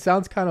 It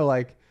sounds kind of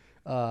like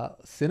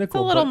cynical. It's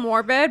a little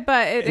morbid,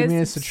 but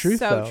it's the truth,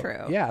 so though.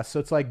 true. Yeah. So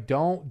it's like,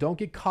 don't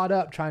get caught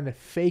up trying to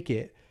fake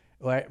it.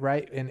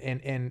 Right.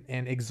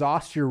 And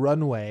exhaust your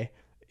runway.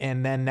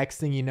 And then next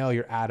thing you know,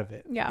 you're out of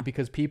it. Yeah.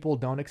 Because people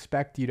don't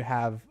expect you to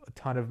have a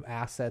ton of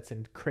assets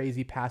and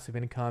crazy passive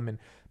income and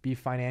be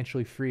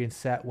financially free and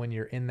set when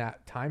you're in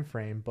that time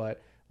frame.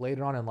 But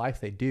later on in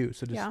life, they do.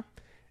 So just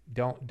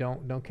don't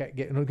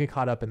get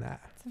caught up in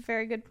that. That's a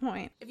very good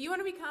point. If you want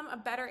to become a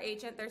better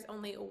agent, there's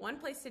only one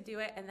place to do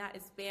it, and that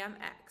is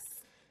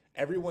BAMX.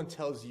 Everyone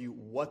tells you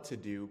what to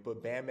do,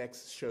 but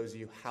BAMX shows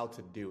you how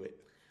to do it.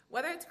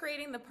 Whether it's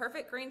creating the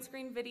perfect green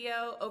screen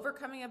video,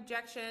 overcoming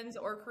objections,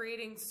 or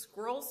creating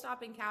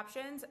scroll-stopping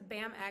captions,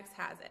 BAMX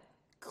has it.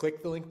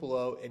 Click the link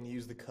below and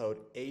use the code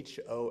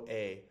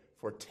HOA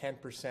for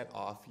 10%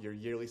 off your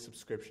yearly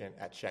subscription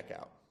at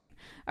checkout.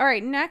 All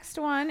right, next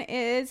one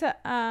is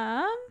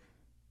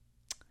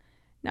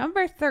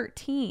number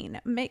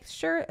 13. Make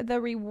sure the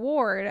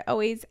reward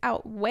always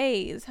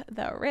outweighs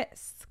the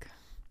risk.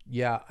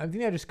 Yeah, I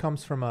think that just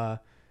comes from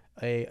a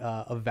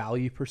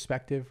value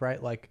perspective,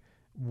 right? Like,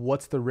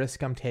 what's the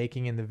risk I'm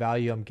taking and the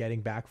value I'm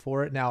getting back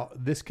for it? Now,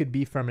 this could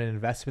be from an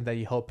investment that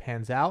you hope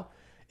pans out.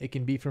 It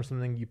can be from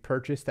something you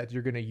purchase that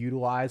you're going to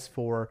utilize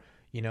for,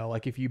 you know,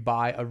 like if you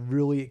buy a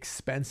really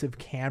expensive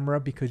camera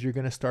because you're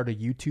going to start a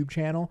YouTube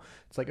channel,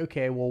 it's like,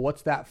 okay, well,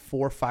 what's that $4,000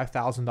 or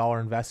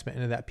 $5,000 investment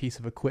into that piece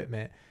of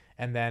equipment?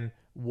 And then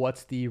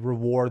what's the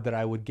reward that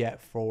I would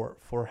get for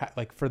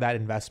that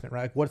investment,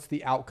 right? Like, what's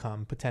the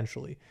outcome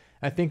potentially?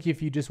 And I think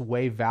if you just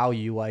weigh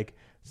value, like,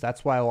 so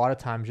that's why a lot of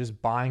times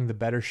just buying the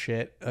better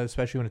shit,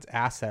 especially when it's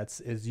assets,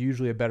 is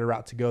usually a better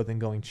route to go than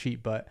going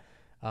cheap. But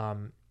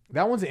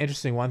that one's an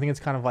interesting one. I think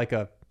it's kind of like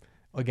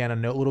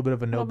little bit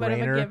of a no-brainer. Bit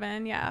of a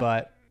given, yeah.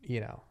 But,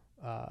 you know,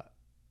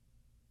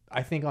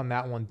 I think on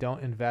that one,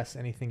 don't invest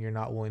anything you're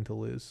not willing to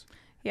lose.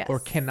 Yes. Or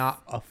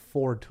cannot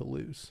afford to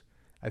lose.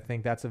 I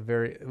think that's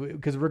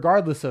because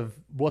regardless of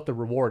what the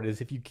reward is,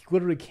 if you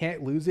literally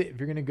can't lose it, if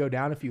you're going to go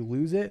down, if you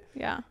lose it,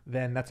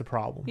 then that's a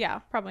problem. Yeah,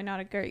 probably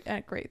not a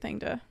great thing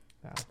to.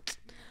 Yeah.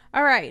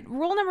 All right.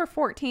 Rule number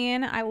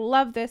 14. I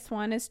love this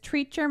one, is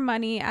treat your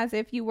money as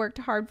if you worked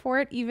hard for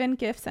it, even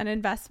gifts and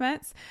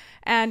investments.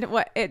 And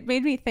what it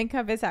made me think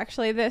of is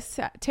actually this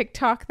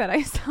TikTok that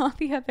I saw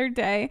the other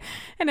day.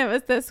 And it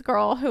was this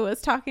girl who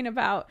was talking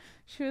about,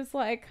 she was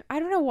like, I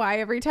don't know why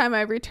every time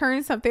I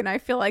return something, I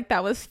feel like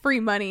that was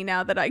free money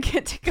now that I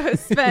get to go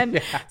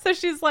spend. So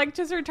she's like,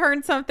 just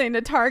returned something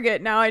to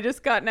Target. Now I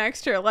just got an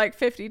extra like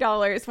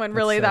 $50 when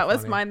really that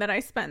was mine that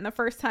I spent the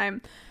first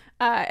time.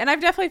 And I've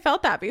definitely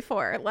felt that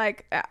before.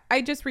 Like,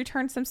 I just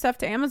returned some stuff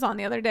to Amazon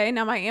the other day.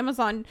 Now my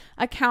Amazon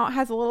account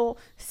has a little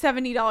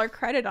 $70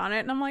 credit on it.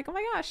 And I'm like, oh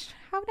my gosh,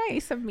 how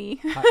nice of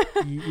me.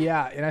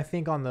 Yeah. And I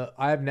think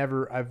I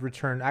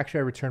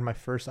returned my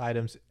first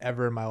items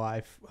ever in my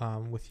life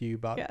with you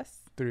about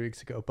 3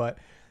 weeks ago. But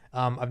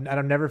I've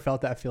never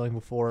felt that feeling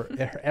before.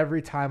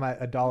 Every time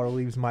a dollar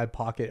leaves my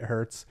pocket, it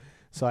hurts.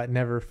 So I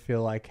never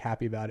feel like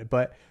happy about it.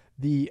 But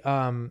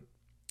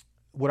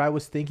what I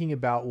was thinking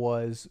about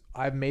was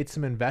I've made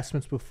some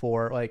investments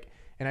before,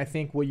 and I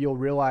think what you'll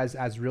realize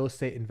as real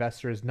estate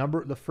investors,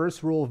 the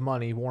first rule of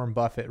money, Warren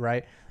Buffett,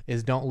 right,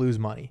 is don't lose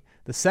money.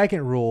 The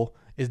second rule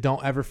is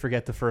don't ever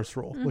forget the first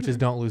rule, which is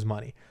don't lose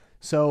money.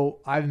 So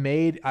I've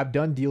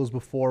done deals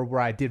before where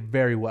I did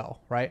very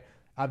well, right?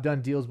 I've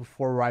done deals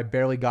before where I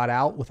barely got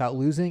out without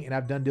losing, and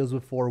I've done deals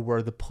before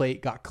where the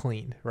plate got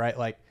cleaned, right?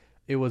 Like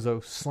it was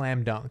a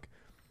slam dunk.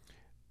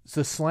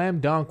 So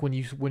slam dunk, when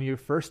you're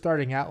first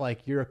starting out,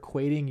 like you're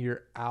equating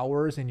your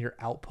hours and your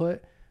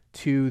output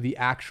to the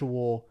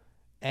actual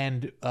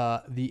end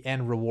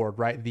reward,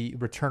 right? The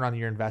return on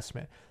your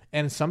investment.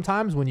 And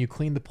sometimes when you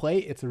clean the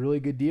plate, it's a really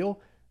good deal.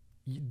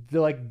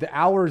 The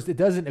hours, it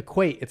doesn't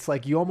equate. It's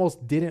like you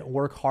almost didn't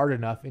work hard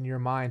enough in your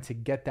mind to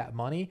get that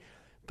money.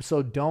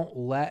 So don't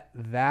let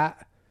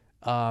that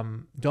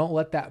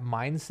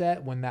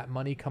mindset, when that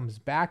money comes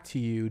back to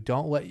you,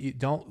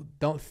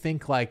 don't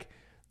think like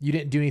you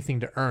didn't do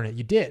anything to earn it.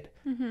 You did,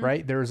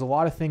 right? There's a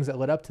lot of things that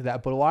led up to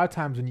that. But a lot of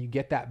times when you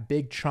get that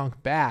big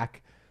chunk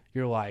back,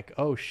 you're like,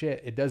 oh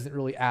shit, it doesn't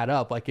really add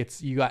up. Like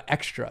you got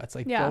extra. It's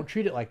like, don't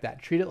treat it like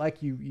that. Treat it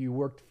like you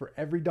worked for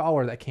every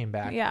dollar that came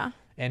back. Yeah.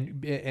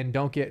 And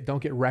don't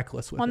get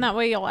reckless with it. Well, that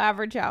way you'll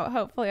average out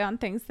hopefully on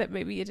things that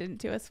maybe you didn't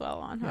do as well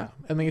on. Huh?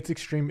 Yeah. I mean, it's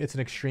an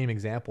extreme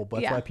example,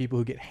 but that's why people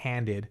who get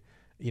handed,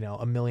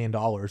 $1 million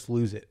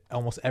lose it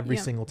almost every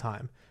single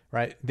time,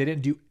 right? They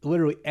didn't do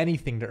literally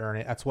anything to earn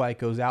it. That's why it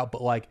goes out.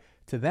 But like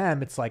to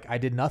them, it's like, I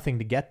did nothing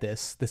to get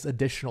this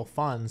additional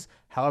funds.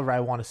 However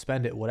I want to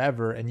spend it,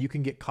 whatever. And you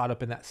can get caught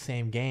up in that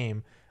same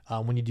game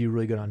when you do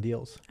really good on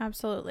deals.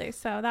 Absolutely.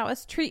 So that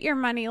was treat your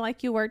money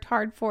like you worked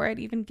hard for it,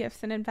 even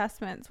gifts and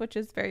investments, which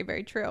is very,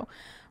 very true.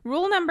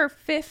 Rule number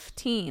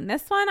 15.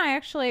 This one,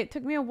 it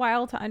took me a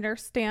while to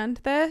understand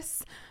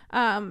this.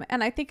 And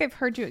I think I've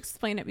heard you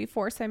explain it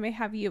before, so I may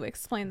have you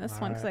explain this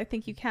one because I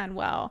think you can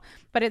well.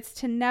 But it's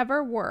to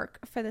never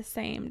work for the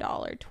same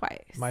dollar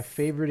twice. My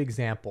favorite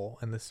example,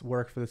 and this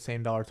work for the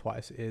same dollar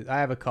twice, is I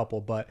have a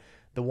couple, but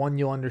the one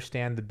you'll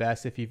understand the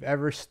best if you've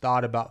ever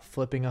thought about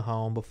flipping a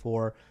home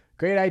before.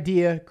 Great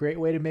idea, great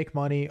way to make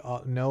money.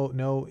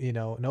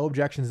 No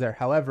objections there.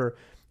 However,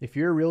 if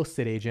you're a real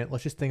estate agent,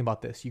 let's just think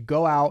about this. You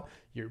go out,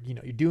 you're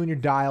doing your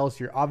dials.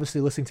 You're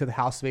obviously listening to the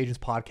House of Agents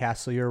podcast,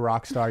 so you're a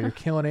rock star. You're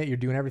killing it. You're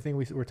doing everything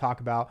we're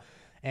talking about,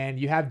 and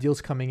you have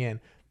deals coming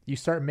in. You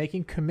start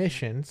making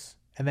commissions,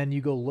 and then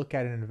you go look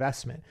at an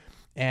investment,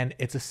 and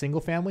it's a single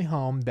family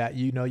home that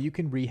you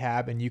can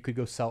rehab, and you could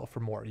go sell it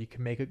for more. You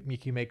can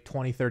make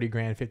 20, 30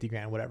 grand, 50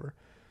 grand, whatever.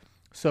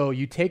 So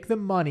you take the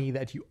money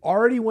that you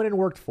already went and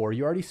worked for.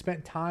 You already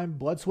spent time,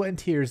 blood, sweat, and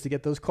tears to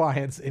get those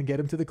clients and get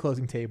them to the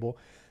closing table.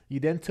 You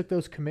then took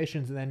those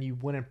commissions and then you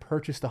went and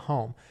purchased a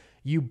home.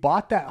 You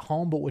bought that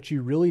home, but what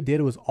you really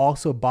did was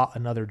also bought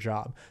another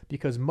job,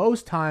 because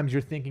most times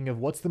you're thinking of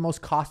what's the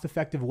most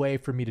cost-effective way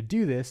for me to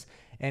do this,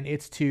 and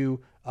it's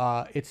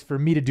for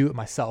me to do it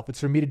myself. It's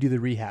for me to do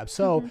the rehab.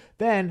 So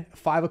then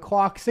 5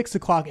 o'clock, 6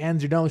 o'clock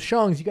ends, you're done with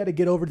showings. You got to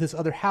get over to this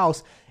other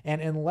house, and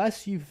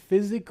unless you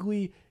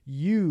physically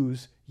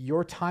use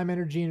your time,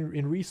 energy,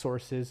 and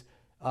resources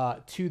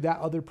to that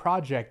other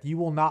project, you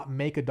will not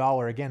make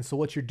 $1 again. So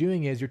what you're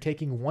doing is you're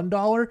taking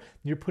 $1 and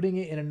you're putting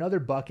it in another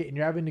bucket, and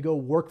you're having to go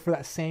work for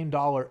that same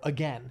dollar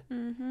again,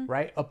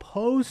 right?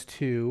 Opposed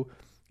to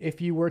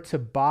if you were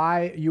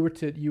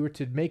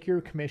to make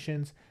your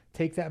commissions,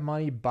 take that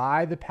money,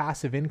 buy the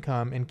passive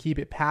income and keep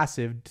it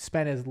passive,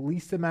 spend as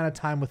least amount of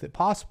time with it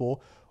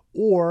possible,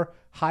 or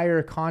hire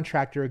a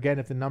contractor, again,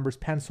 if the numbers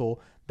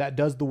pencil, that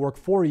does the work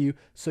for you,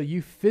 so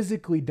you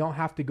physically don't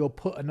have to go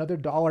put another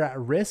dollar at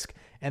risk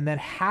and then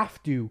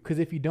have to, because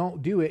if you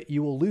don't do it,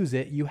 you will lose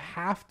it. You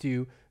have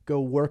to go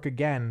work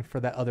again for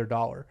that other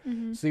dollar.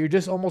 So you're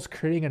just almost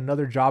creating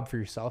another job for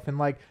yourself. And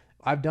like,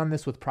 I've done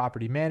this with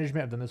property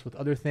management. I've done this with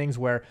other things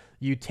where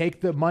you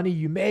take the money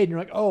you made and you're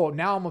like, oh,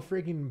 now I'm a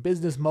freaking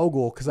business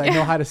mogul because I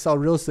know how to sell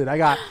real estate. I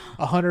got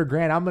 $100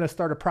 grand. I'm going to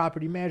start a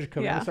property management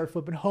company. I'm going to start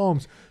flipping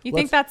homes. You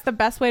think that's the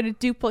best way to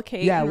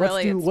duplicate? Yeah,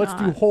 let's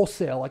do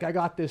wholesale. Like, I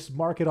got this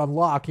market on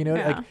lock,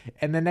 like,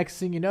 and the next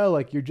thing you know,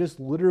 like, you're just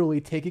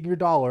literally taking your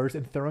dollars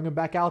and throwing them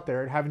back out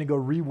there and having to go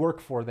rework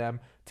for them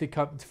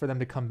for them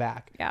to come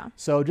back. Yeah.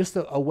 So just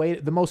a way,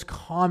 the most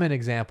common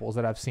examples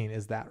that I've seen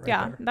is that right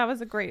there. That was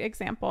a great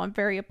example and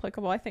very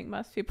applicable. I think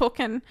most people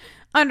can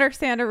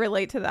understand or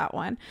relate to that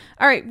one.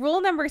 All right.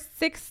 Rule number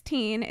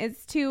 16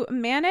 is to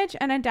manage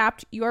and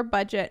adapt your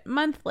budget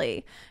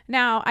monthly.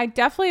 Now, I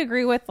definitely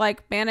agree with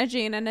like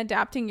managing and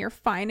adapting your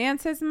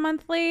finances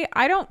monthly.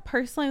 I don't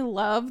personally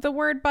love the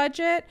word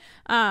budget,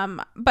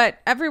 but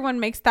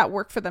everyone makes that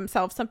work for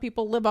themselves. Some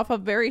people live off a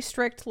very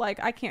strict,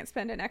 like, I can't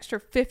spend an extra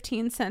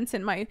 15 cents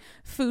in my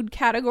food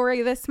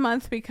category this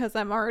month because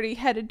I'm already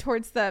headed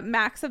towards the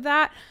max of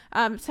that.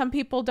 Some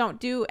people don't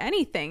do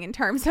anything in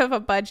terms of a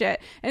budget.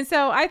 And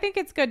so I think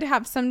it's good to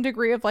have some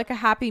degree of like a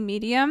happy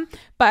medium,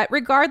 but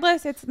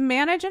regardless, it's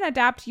manage and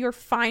adapt your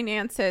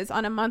finances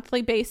on a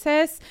monthly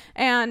basis.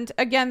 And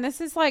again, this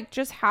is like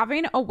just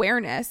having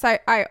awareness.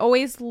 I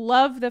always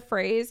love the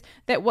phrase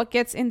that what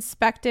gets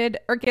inspected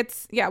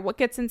gets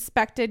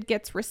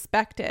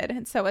respected.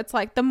 And so it's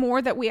like the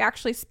more that we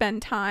actually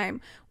spend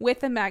time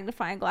with a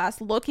magnifying glass,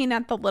 looking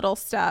at the little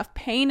stuff,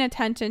 paying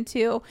attention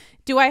to,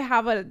 do I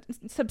have a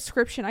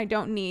subscription I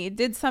don't need?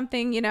 Did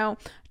something,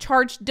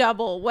 charge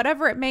double,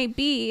 whatever it may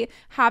be,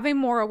 having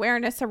more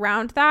awareness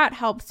around that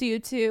helps you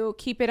to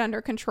keep it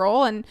under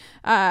control. And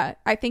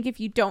I think if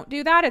you don't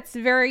do that, it's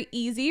very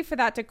easy for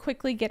that to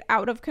quickly get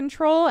out of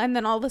control. And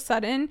then all of a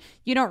sudden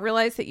you don't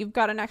realize that you've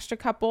got an extra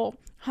couple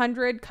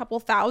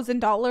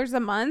 $100,000 a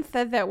month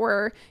that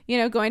were,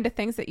 going to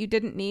things that you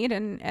didn't need.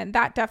 And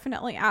that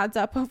definitely adds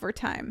up over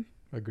time.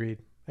 Agreed.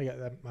 I got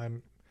that.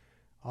 I'm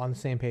on the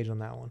same page on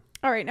that one.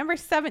 All right. Number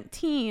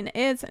 17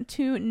 is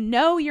to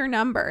know your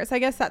numbers. I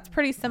guess that's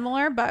pretty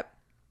similar, but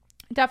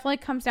definitely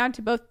comes down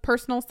to both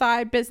personal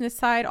side, business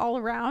side, all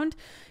around.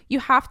 you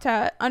have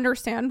to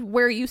understand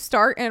where you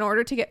start in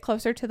order to get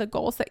closer to the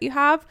goals that you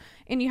have.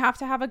 And you have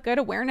to have a good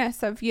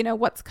awareness of, you know,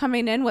 what's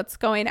coming in, what's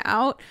going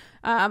out.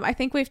 I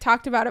think we've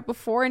talked about it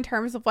before in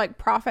terms of like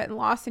profit and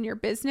loss in your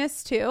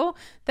business too,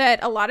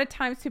 that a lot of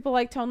times people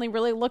like to only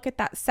really look at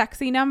that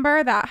sexy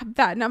number,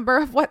 that number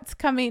of what's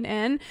coming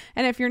in.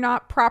 And if you're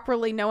not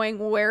properly knowing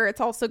where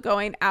it's also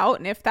going out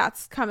and if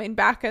that's coming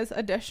back as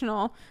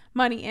additional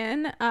money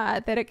in,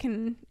 that it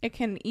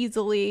can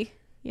easily,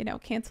 you know,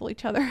 cancel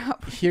each other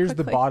out. Here's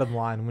quickly. the bottom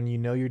line. When you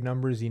know your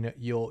numbers, you know,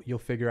 you'll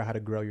figure out how to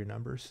grow your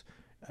numbers.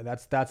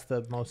 That's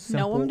the most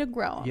simple. Know them to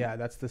grow 'em. Yeah,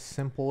 that's the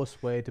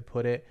simplest way to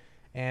put it.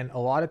 And a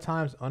lot of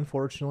times,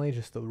 unfortunately,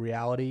 just the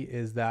reality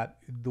is that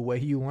the way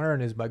you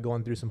learn is by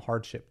going through some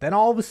hardship. Then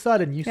all of a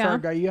sudden you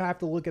have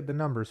to look at the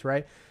numbers,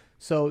 right?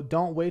 So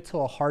don't wait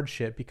till a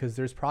hardship, because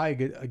there's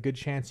probably a good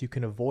chance you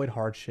can avoid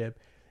hardship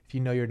if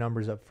you know your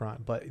numbers up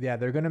front. But yeah,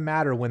 they're going to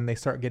matter when they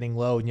start getting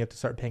low and you have to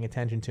start paying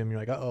attention to them. You're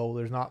like, oh,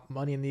 there's not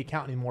money in the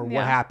account anymore. Yeah.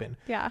 What happened?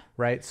 Yeah.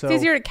 Right. So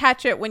it's easier to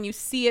catch it when you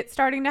see it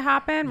starting to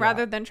happen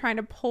rather than trying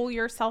to pull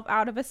yourself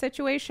out of a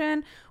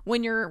situation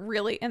when you're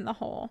really in the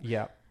hole.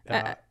 Yeah.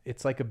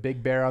 It's like a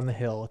big bear on the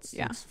hill.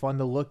 It's fun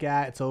to look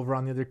at. It's over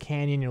on the other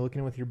canyon. You're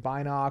looking with your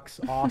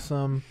binocs.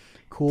 Awesome.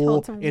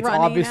 Cool. It's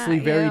obviously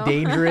very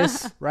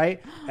dangerous,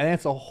 right? And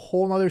it's a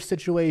whole nother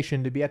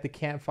situation to be at the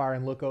campfire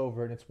and look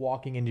over and it's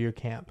walking into your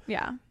camp.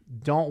 Yeah.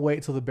 Don't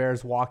wait till the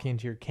bear's walking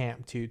into your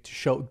camp to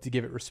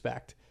give it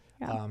respect.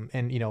 Yeah.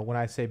 And you know, when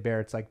I say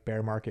bear, it's like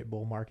bear market,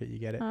 bull market. You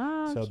get it?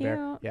 Oh, so cute.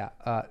 bear. Yeah.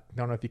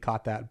 Don't know if you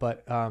caught that,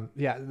 but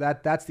yeah,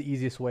 that's the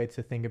easiest way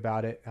to think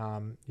about it.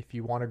 If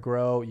you want to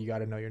grow, you got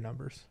to know your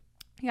numbers.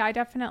 Yeah, I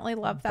definitely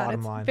love that. Bottom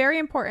It's line. very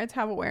important to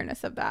have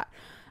awareness of that.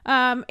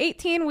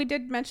 18, we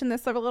did mention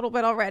this a little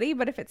bit already,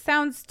 but if it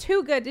sounds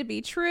too good to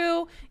be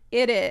true,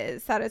 it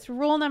is. That is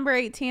rule number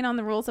 18 on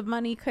the rules of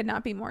money. Could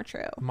not be more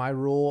true. My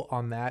rule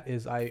on that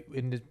is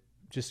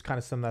just kind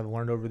of something I've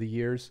learned over the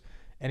years.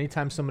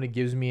 Anytime somebody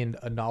gives me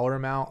a dollar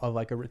amount of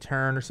like a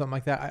return or something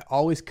like that, I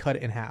always cut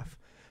it in half.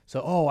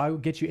 So, I will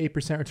get you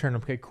 8% return.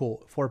 Okay,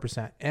 cool.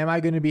 4%. Am I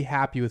going to be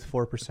happy with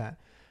 4%?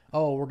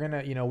 Oh, we're going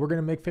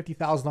to make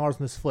 $50,000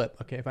 in this flip.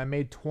 Okay. If I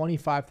made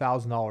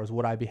 $25,000,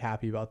 would I be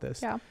happy about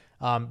this? Yeah.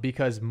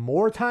 Because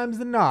more times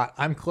than not,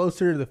 I'm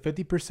closer to the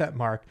 50%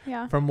 mark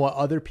from what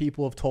other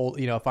people have told,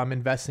 you know, if I'm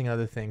investing in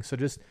other things. So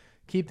just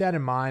keep that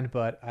in mind,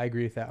 but I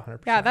agree with that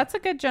 100%. Yeah, that's a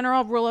good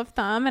general rule of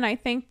thumb. And I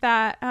think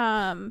that,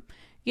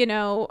 you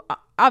know,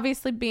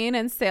 obviously being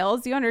in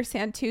sales, you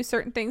understand too,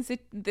 certain things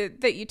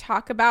that you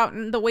talk about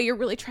and the way you're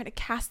really trying to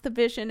cast the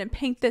vision and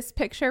paint this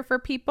picture for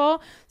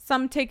people.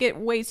 Some take it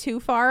way too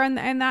far in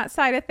that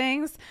side of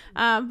things.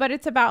 But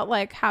it's about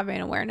like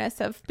having awareness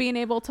of being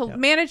able to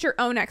manage your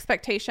own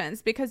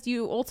expectations, because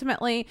you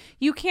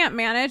can't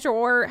manage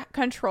or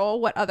control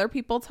what other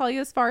people tell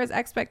you as far as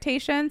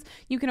expectations.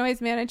 You can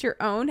always manage your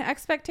own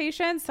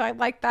expectations. So I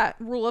like that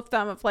rule of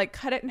thumb of like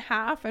cut it in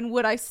half. And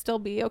would I still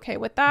be okay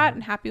with that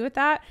and happy with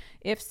that?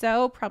 If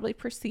so, probably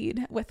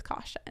proceed with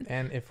caution.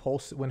 And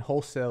when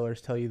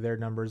wholesalers tell you their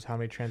numbers, how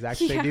many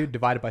transactions they do,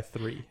 divide it by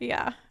 3.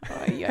 Yeah.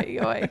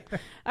 Oy.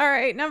 All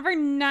right. Number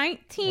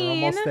 19.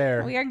 We're almost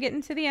there. We are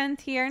getting to the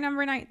end here.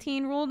 Number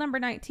 19. Rule number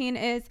 19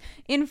 is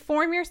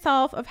inform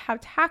yourself of how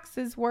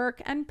taxes work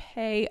and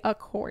pay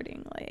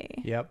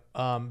accordingly. Yep.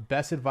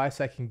 Best advice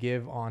I can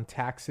give on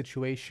tax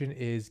situation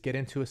is get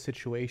into a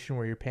situation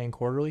where you're paying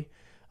quarterly.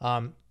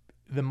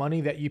 The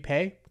money that you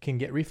pay can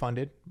get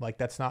refunded.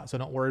 Like so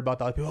don't worry about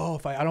that. Like,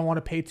 if I don't want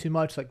to pay too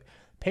much, like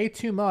pay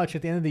too much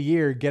at the end of the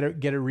year, get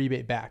a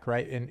rebate back,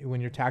 right? And when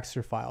your taxes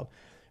are filed.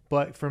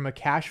 But from a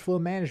cash flow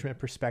management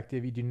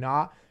perspective, you do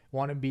not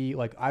want to be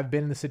like, I've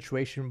been in the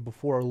situation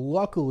before,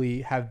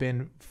 luckily have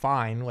been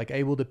fine, like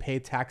able to pay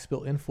tax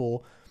bill in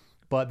full,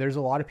 but there's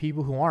a lot of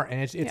people who aren't.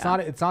 And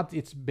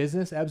it's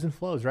business ebbs and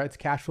flows, right? It's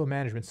cash flow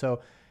management. So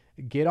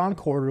get on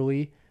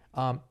quarterly.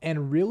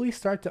 And really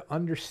start to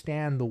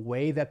understand the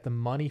way that the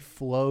money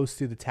flows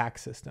through the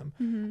tax system,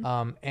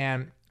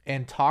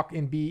 and talk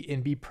and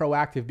be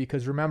proactive,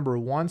 because remember,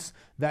 once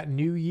that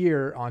new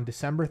year on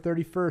December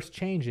 31st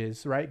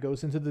changes, right,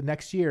 goes into the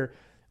next year,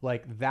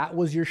 like that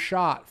was your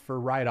shot for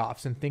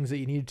write-offs and things that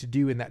you needed to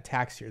do in that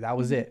tax year. That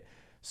was it.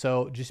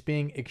 So just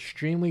being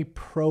extremely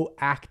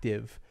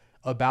proactive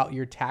about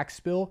your tax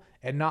bill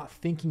and not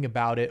thinking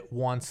about it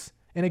once.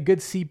 In a good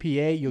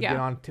CPA, you'll get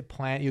on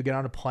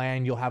a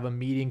plan, you'll have a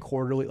meeting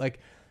quarterly,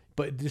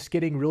 but just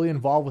getting really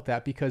involved with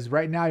that, because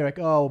right now you're like,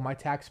 oh, my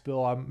tax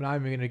bill, I'm not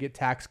even going to get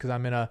taxed because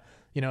I'm in a,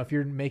 you know, if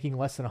you're making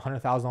less than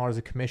 $100,000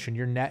 of commission,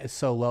 your net is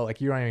so low,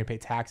 like you're not even pay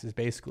taxes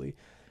basically.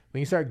 When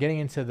you start getting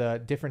into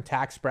the different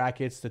tax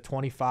brackets, the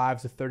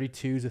 25s, the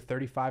 32s, the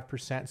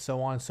 35%,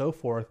 so on and so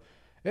forth,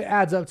 it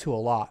adds up to a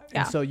lot.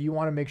 Yeah. And so you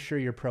want to make sure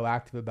you're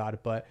proactive about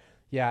it. But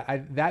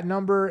yeah, that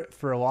number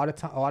for a lot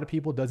of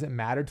people doesn't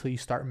matter till you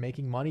start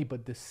making money.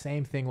 But the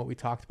same thing what we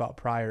talked about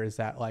prior is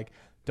that, like,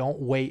 don't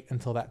wait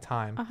until that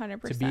time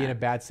 100%. To be in a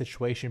bad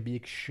situation. Be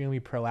extremely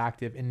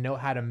proactive and know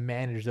how to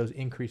manage those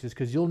increases,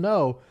 because you'll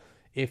know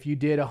if you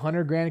did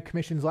 $100,000 in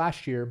commissions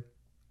last year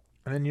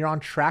and then you're on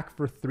track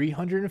for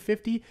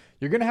 350,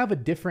 you're going to have a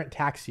different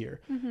tax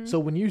year. So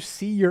when you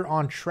see you're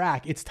on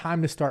track, it's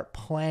time to start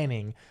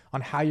planning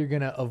on how you're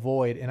going to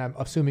avoid, and I'm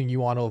assuming you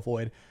want to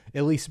avoid,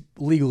 at least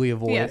legally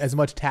avoid as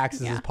much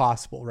taxes as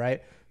possible,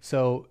 right?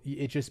 So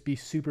it just be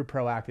super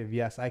proactive.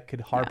 Yes, I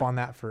could harp on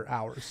that for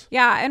hours.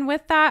 Yeah. And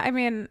with that, I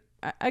mean,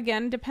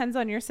 again, depends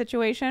on your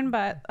situation,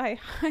 but I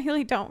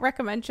highly don't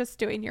recommend just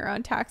doing your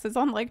own taxes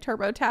on like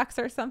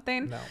TurboTax or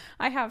something. No.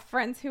 I have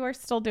friends who are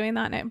still doing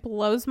that and it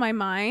blows my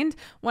mind.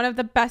 One of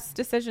the best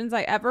decisions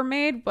I ever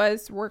made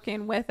was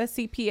working with a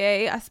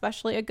CPA,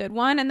 especially a good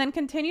one, and then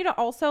continue to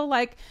also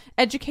like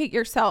educate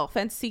yourself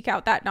and seek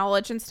out that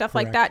knowledge and stuff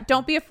like that.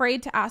 Don't be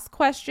afraid to ask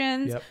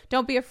questions.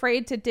 Don't be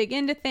afraid to dig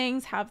into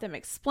things, have them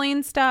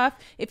explain stuff.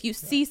 If you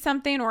see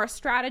something or a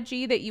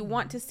strategy that you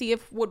want to see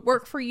if would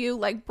work for you,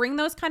 like bring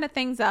those kind of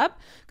things up,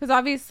 because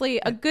obviously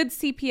a good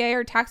CPA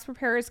or tax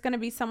preparer is going to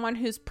be someone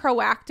who's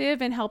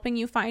proactive in helping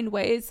you find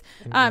ways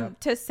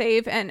to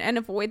save and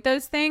avoid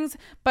those things.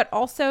 But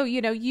also, you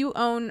know, you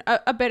own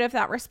a bit of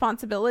that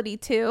responsibility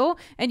too,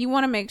 and you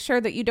want to make sure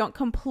that you don't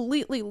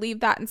completely leave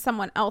that in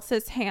someone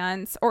else's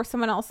hands or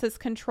someone else's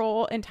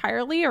control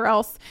entirely, or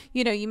else,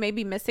 you know, you may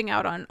be missing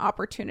out on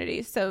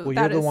opportunities. So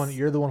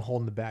you're the one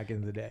holding the bag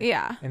in the day.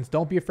 Yeah. And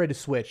don't be afraid to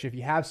switch. If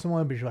you have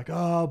someone, but you're like,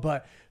 oh,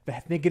 but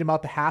thinking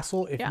about the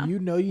hassle, if you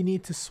know you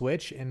need to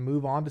switch and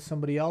move on to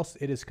somebody else,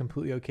 it is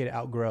completely okay to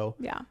outgrow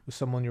with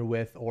someone you're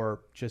with,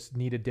 or just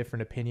need a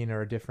different opinion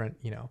or a different,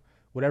 you know,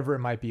 whatever it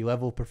might be,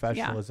 level of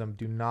professionalism.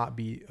 Do not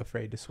be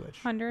afraid to switch.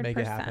 100%. Make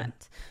it happen.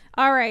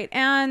 All right.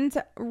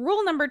 And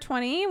rule number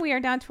 20, we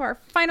are down to our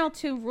final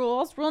 2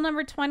 rules. Rule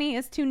number 20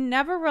 is to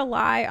never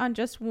rely on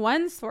just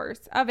one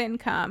source of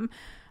income.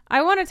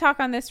 I want to talk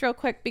on this real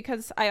quick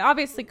because I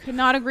obviously could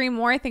not agree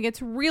more. I think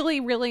it's really,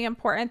 really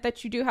important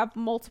that you do have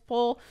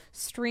multiple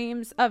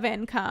streams of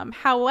income.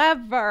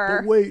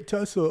 However, but wait,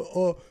 Tessa,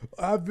 on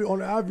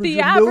average, the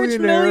average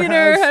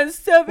millionaire has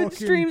 7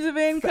 streams of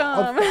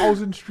income.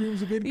 1,000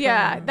 streams of income.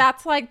 Yeah,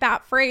 that's like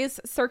that phrase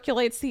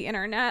circulates the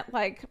internet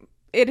like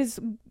it is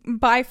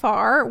by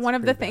far one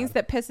of the things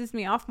that pisses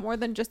me off more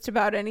than just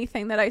about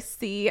anything that I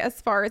see as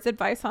far as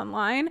advice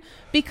online,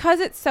 because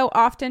it's so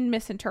often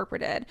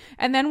misinterpreted.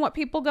 And then what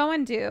people go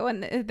and do,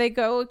 and they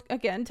go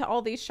again to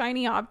all these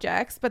shiny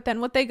objects, but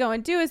then what they go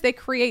and do is they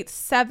create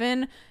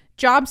 7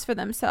 jobs for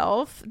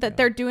themselves that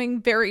they're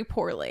doing very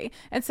poorly.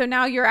 And so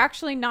now you're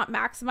actually not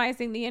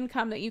maximizing the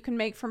income that you can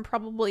make from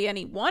probably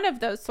any one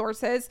of those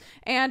sources.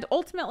 And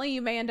ultimately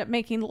you may end up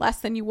making less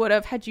than you would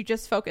have had you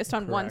just focused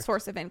on one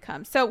source of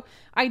income. So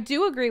I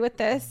do agree with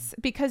this,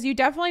 because you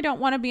definitely don't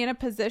want to be in a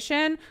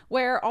position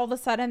where all of a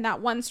sudden that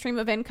one stream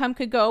of income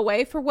could go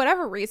away for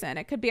whatever reason.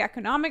 It could be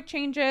economic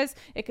changes.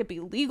 It could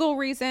be legal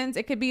reasons.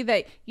 It could be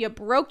that you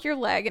broke your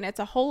leg and it's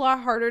a whole lot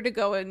harder to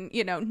go and,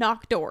 you know,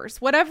 knock doors,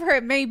 whatever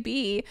it may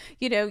be.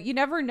 You know, you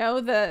never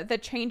know the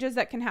changes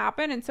that can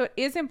happen. And so it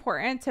is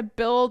important to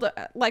build,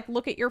 like,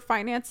 look at your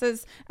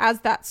finances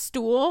as that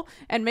stool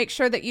and make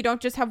sure that you don't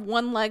just have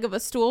one leg of a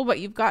stool, but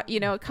you've got, you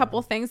know, a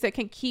couple things that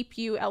can keep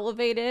you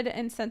elevated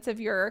in sense of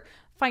your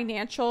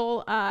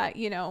financial,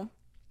 you know,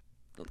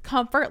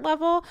 comfort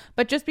level.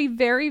 But just be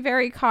very,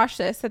 very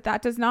cautious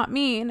that does not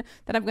mean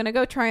that I'm going to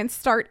go try and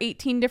start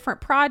 18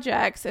 different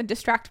projects and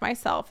distract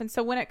myself. And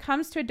so when it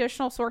comes to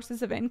additional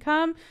sources of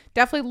income,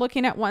 definitely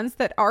looking at ones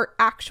that are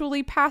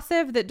actually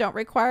passive, that don't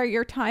require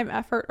your time,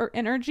 effort, or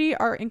energy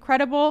are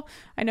incredible.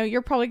 I know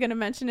you're probably going to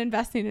mention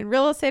investing in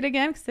real estate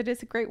again, because it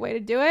is a great way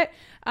to do it.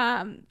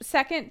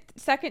 Second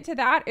to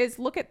that is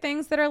look at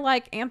things that are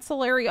like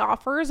ancillary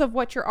offers of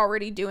what you're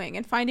already doing,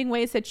 and finding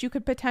ways that you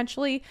could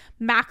potentially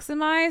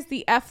maximize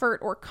the effort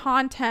or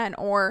content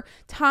or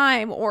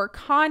time or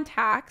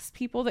contacts,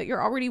 people that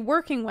you're already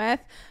working with,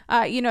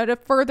 you know, to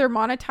further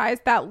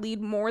monetize that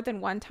lead more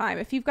than one time.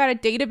 If you've got a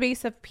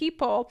database of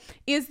people,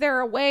 is there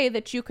a way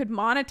that you could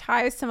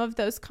monetize some of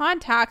those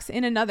contacts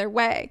in another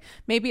way?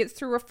 Maybe it's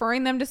through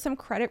referring them to some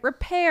credit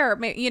repair.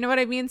 You know what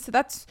I mean? So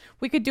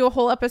we could do a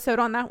whole episode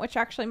on that, which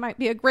actually might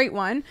be a great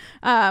one.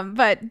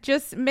 But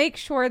just make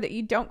sure that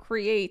you don't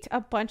create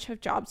a bunch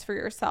of jobs for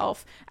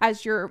yourself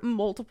as your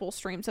multiple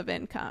streams of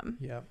income.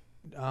 Yeah.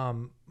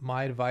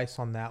 My advice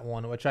on that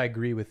one, which I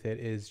agree with it,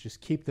 is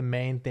just keep the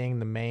main thing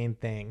the main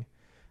thing.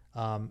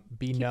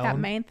 Keep known that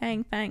main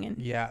thing thinging.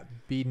 Yeah,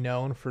 be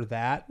known for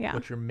that. Yeah.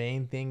 What your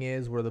main thing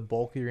is, where the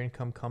bulk of your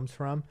income comes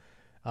from.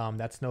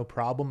 That's no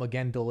problem.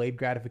 Again, delayed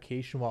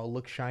gratification, while it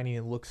looks shiny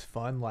and looks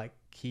fun, like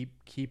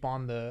keep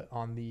on the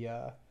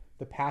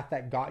path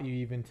that got you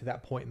even to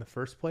that point in the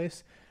first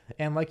place.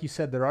 And like you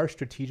said, there are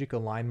strategic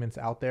alignments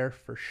out there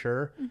for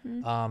sure.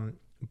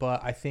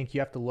 But I think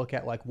you have to look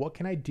at, like, what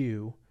can I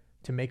do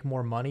to make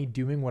more money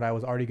doing what I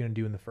was already going to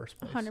do in the first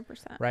place.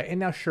 100%. Right. And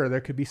now, sure,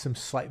 there could be some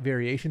slight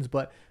variations,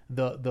 but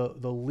the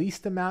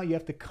least amount you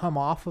have to come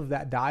off of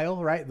that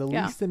dial, right? The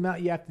least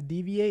amount you have to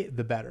deviate,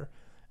 the better.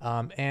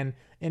 And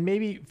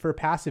maybe for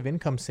passive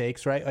income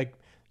sakes, right? Like,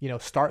 you know,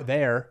 start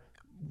there.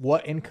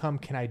 What income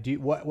can I do?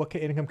 What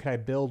income can I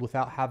build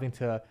without having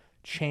to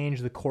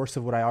change the course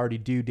of what I already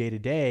do day to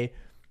day?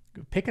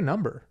 Pick a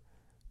number.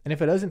 And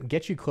if it doesn't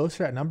get you closer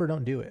to that number,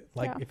 don't do it.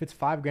 Like Yeah. if it's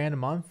 $5,000 a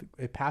month,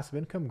 passive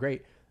income,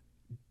 great.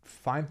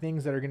 Find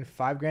things that are going to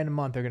 $5,000 a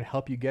month. They're going to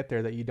help you get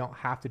there, that you don't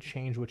have to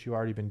change what you've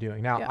already been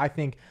doing. Now, Yeah. I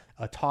think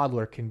a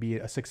toddler can be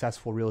a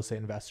successful real estate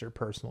investor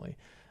personally.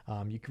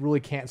 You really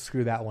can't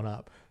screw that one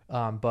up.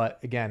 But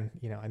again,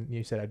 you know, and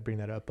you said I'd bring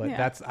that up, but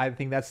Yeah. I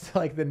think that's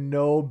like the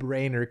no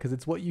brainer, because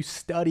it's what you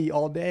study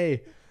all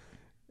day.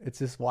 It's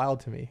just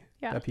wild to me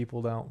that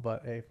people don't,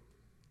 but hey,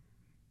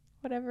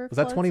 Whatever. was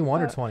that floats 21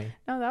 your or boat. 20?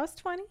 No, that was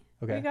 20.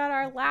 Okay. We got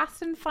our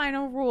last and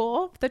final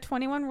rule, the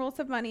 21 rules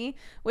of money,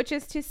 which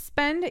is to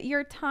spend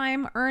your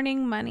time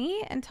earning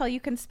money until you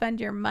can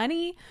spend your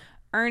money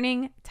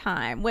earning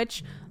time,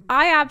 which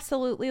I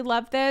absolutely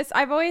love this.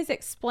 I've always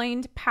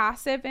explained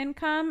passive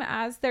income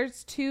as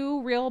there's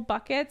two real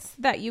buckets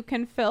that you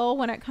can fill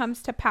when it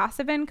comes to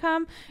passive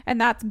income,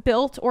 and that's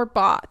built or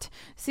bought.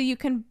 So you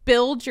can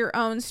build your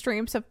own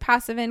streams of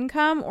passive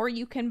income, or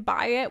you can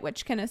buy it,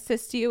 which can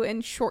assist you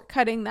in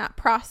shortcutting that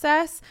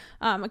process.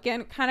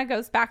 Again, it kind of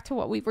goes back to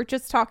what we were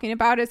just talking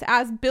about, is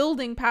as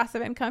building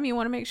passive income, you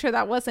want to make sure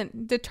that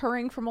wasn't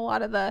deterring from a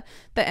lot of the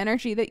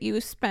energy that you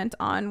spent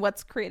on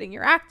what's creating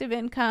your active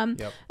income.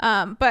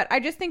 Yep. But I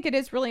just think it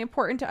is really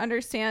important to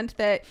understand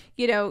that,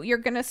 you know, you're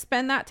going to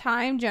spend that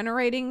time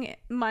generating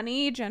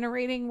money,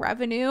 generating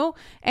revenue.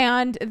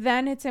 And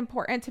then it's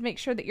important to make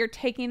sure that you're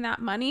taking that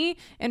money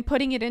and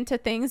putting it into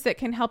things that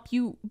can help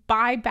you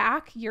buy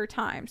back your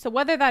time. So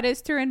whether that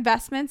is through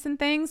investments and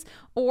things,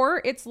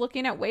 or it's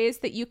looking at ways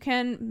that you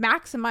can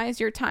maximize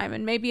your time.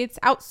 And maybe it's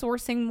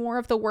outsourcing more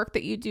of the work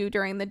that you do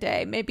during the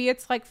day. Maybe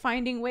it's like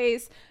finding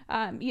ways,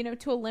 you know,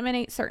 to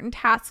eliminate certain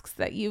tasks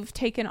that you've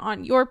taken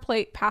on your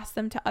plate, pass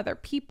them to other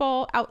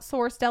people,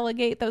 outsource,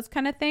 delegate. Those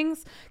kind of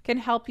things can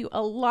help you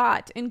a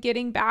lot in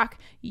getting back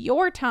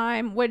your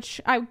time,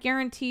 which I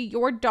guarantee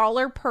your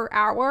dollar per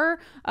hour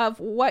of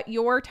what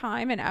your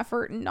time and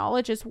effort and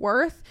knowledge is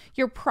worth.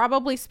 You're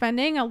probably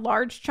spending a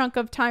large chunk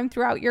of time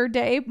throughout your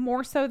day,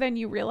 more so than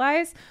you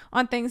realize,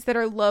 on things that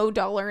are low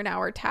dollar an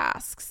hour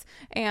tasks.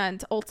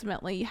 And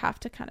ultimately you have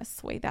to kind of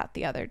sway that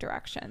the other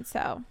direction.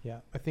 So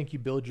Yeah. I think you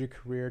build your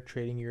career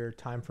trading your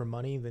time for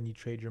money, then you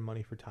trade your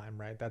money for time,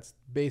 right? That's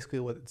basically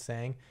what it's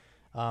saying.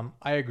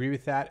 I agree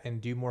with that, and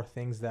do more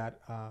things that,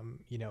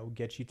 you know,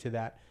 get you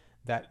to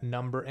that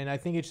number. And I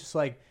think it's just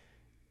like,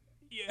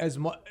 as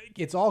much,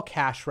 it's all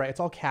cash, right? It's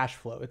all cash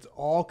flow. It's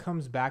all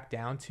comes back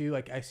down to,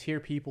 like, I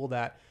hear people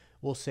that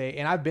will say,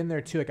 and I've been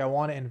there too, like, I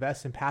want to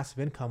invest in passive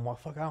income. Well,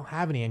 fuck, I don't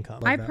have any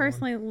income. I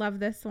personally love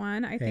this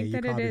one. I think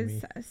that it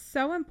is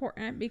so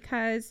important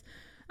because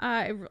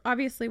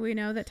obviously we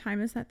know that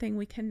time is that thing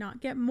we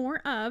cannot get more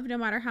of, no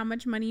matter how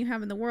much money you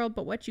have in the world.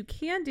 But what you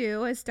can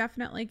do is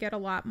definitely get a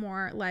lot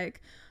more like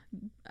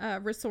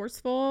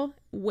resourceful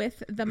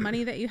with the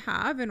money that you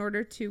have in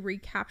order to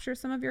recapture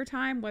some of your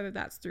time, whether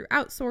that's through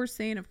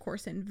outsourcing, of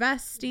course,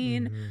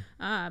 investing,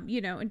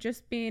 you know, and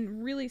just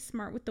being really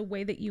smart with the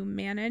way that you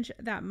manage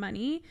that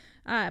money.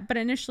 But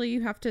initially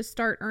you have to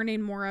start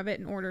earning more of it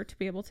in order to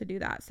be able to do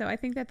that. So I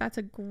think that that's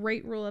a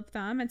great rule of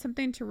thumb and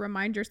something to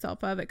remind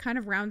yourself of. It kind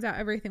of rounds out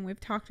everything we've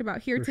talked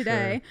about here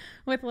today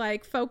with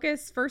like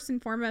focus first and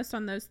foremost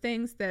on those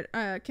things that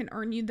can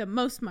earn you the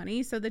most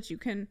money so that you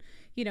can,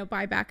 you know,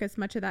 buy back as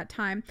much of that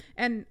time.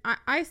 And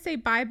I say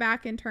buy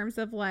back in terms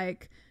of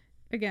like,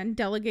 again,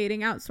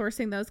 delegating,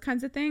 outsourcing, those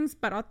kinds of things.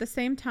 But at the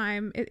same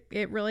time,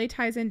 it really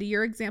ties into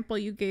your example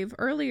you gave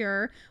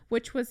earlier,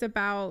 which was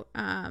about,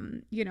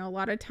 you know, a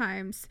lot of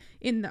times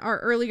in our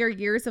earlier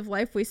years of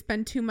life, we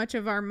spend too much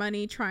of our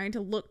money trying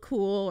to look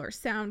cool or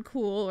sound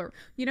cool, or,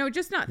 you know,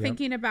 just not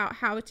thinking about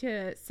how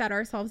to set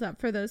ourselves up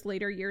for those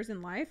later years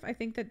in life. I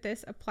think that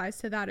this applies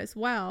to that as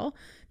well,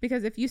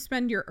 because if you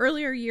spend your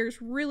earlier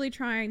years really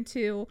trying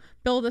to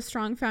build a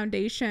strong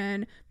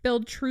foundation,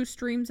 build true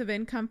streams of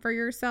income for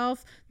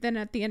yourself, then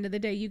at the end of the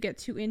day, you get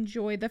to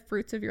enjoy the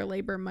fruits of your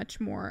labor much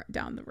more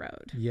down the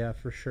road. Yeah,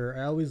 for sure.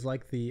 I always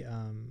like the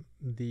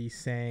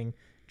saying,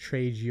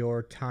 trade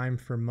your time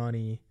for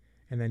money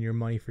and then your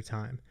money for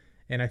time.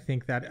 And I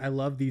think that I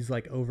love these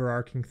like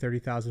overarching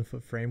 30,000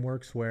 foot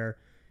frameworks where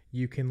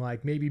you can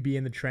like maybe be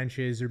in the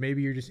trenches, or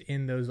maybe you're just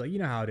in those, like, you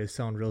know how it is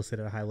selling real estate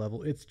at a high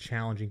level. It's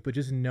challenging, but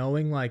just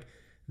knowing like,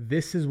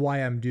 this is why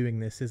I'm doing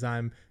this, is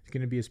I'm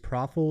going to be as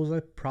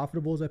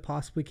profitable as I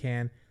possibly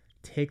can,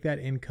 take that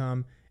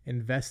income,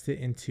 invest it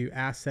into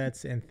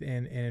assets and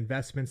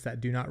investments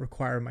that do not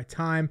require my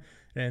time.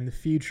 And in the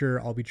future,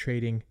 I'll be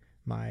trading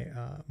my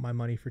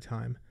money for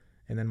time,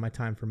 and then my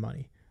time for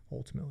money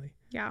ultimately.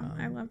 Yeah,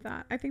 I love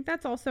that. I think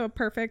that's also a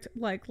perfect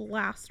like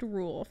last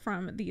rule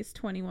from these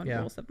 21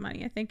 rules of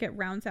money. I think it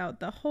rounds out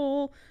the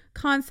whole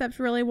concept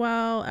really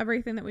well,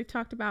 everything that we've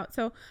talked about.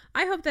 So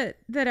I hope that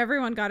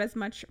everyone got as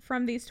much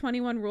from these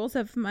 21 rules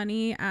of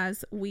money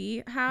as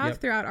we have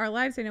throughout our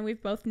lives. I know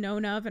we've both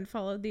known of and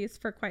followed these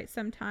for quite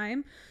some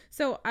time.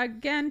 So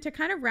again, to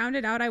kind of round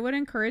it out, I would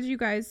encourage you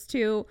guys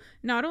to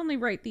not only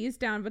write these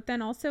down, but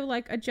then also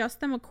like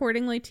adjust them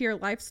accordingly to your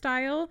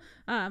lifestyle.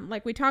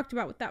 Like we talked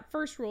about with that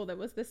first rule, that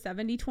was the 70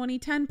 70, 20,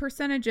 10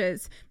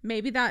 percentages.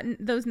 Maybe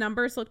those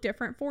numbers look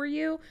different for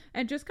you,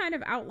 and just kind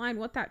of outline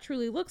what that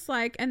truly looks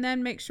like, and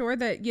then make sure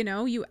that, you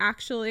know, you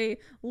actually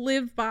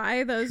live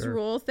by those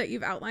rules that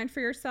you've outlined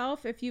for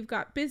yourself. If you've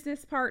got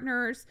business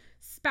partners,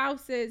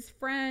 spouses,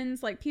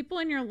 friends, like people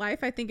in your life,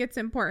 I think it's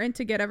important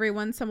to get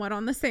everyone somewhat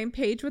on the same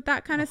page with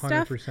that kind of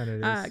stuff. 100%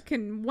 it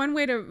is. One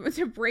way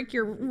to break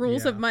your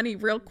rules of money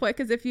real quick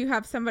is if you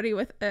have somebody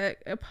with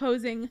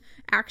opposing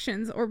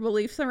actions or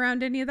beliefs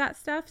around any of that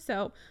stuff.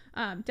 So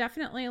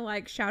definitely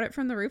like shout it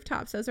from the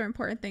rooftops. Those are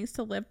important things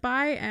to live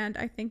by, and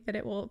I think that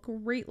it will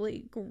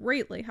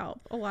greatly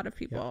help a lot of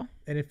people.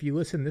 And if you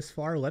listen this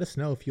far, let us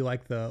know if you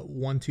like the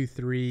 1, 2,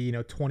 3,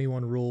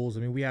 21 rules.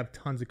 I mean, we have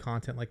tons of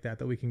content like that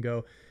we can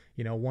go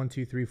 1,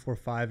 2, 3, 4,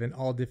 5 and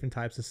all different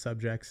types of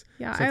subjects.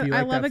 Yeah, so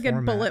I love a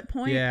good bullet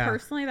point.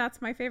 Personally,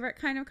 that's my favorite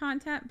kind of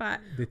content, but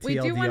we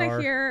do want to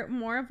hear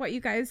more of what you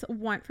guys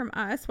want from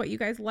us, what you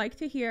guys like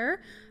to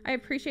hear. I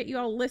appreciate you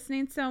all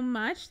listening so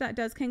much. That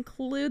does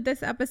conclude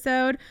this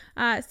episode.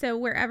 So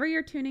wherever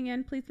you're tuning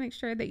in, please make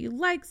sure that you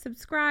like,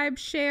 subscribe,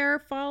 share,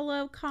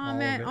 follow,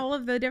 comment, all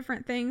of the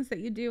different things that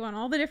you do on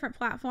all the different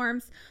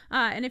platforms.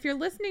 And if you're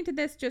listening to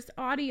this just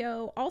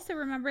audio, also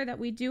remember that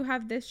we do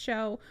have this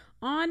show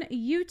on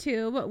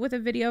YouTube with a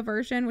video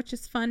version, which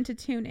is fun to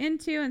tune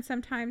into. And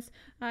sometimes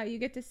you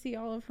get to see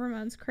all of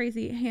Ramon's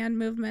crazy hand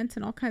movements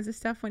and all kinds of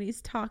stuff when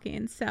he's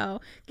talking.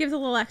 So gives a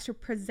little extra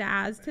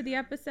pizzazz to the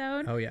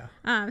episode. Oh, yeah.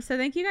 So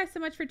thank you guys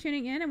so much for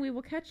tuning in, and we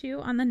will catch you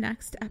on the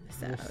next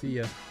episode. We'll see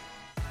you.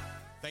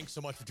 Thanks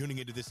so much for tuning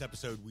into this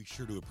episode. We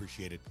sure do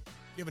appreciate it. If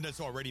you haven't done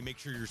so already, make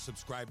sure you're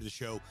subscribed to the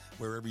show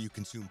wherever you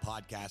consume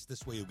podcasts.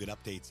 This way you'll get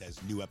updates as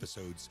new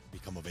episodes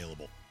become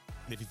available.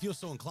 And if you feel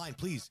so inclined,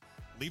 please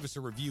leave us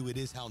a review. It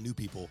is how new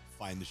people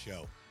find the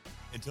show.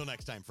 Until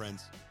next time,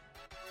 friends.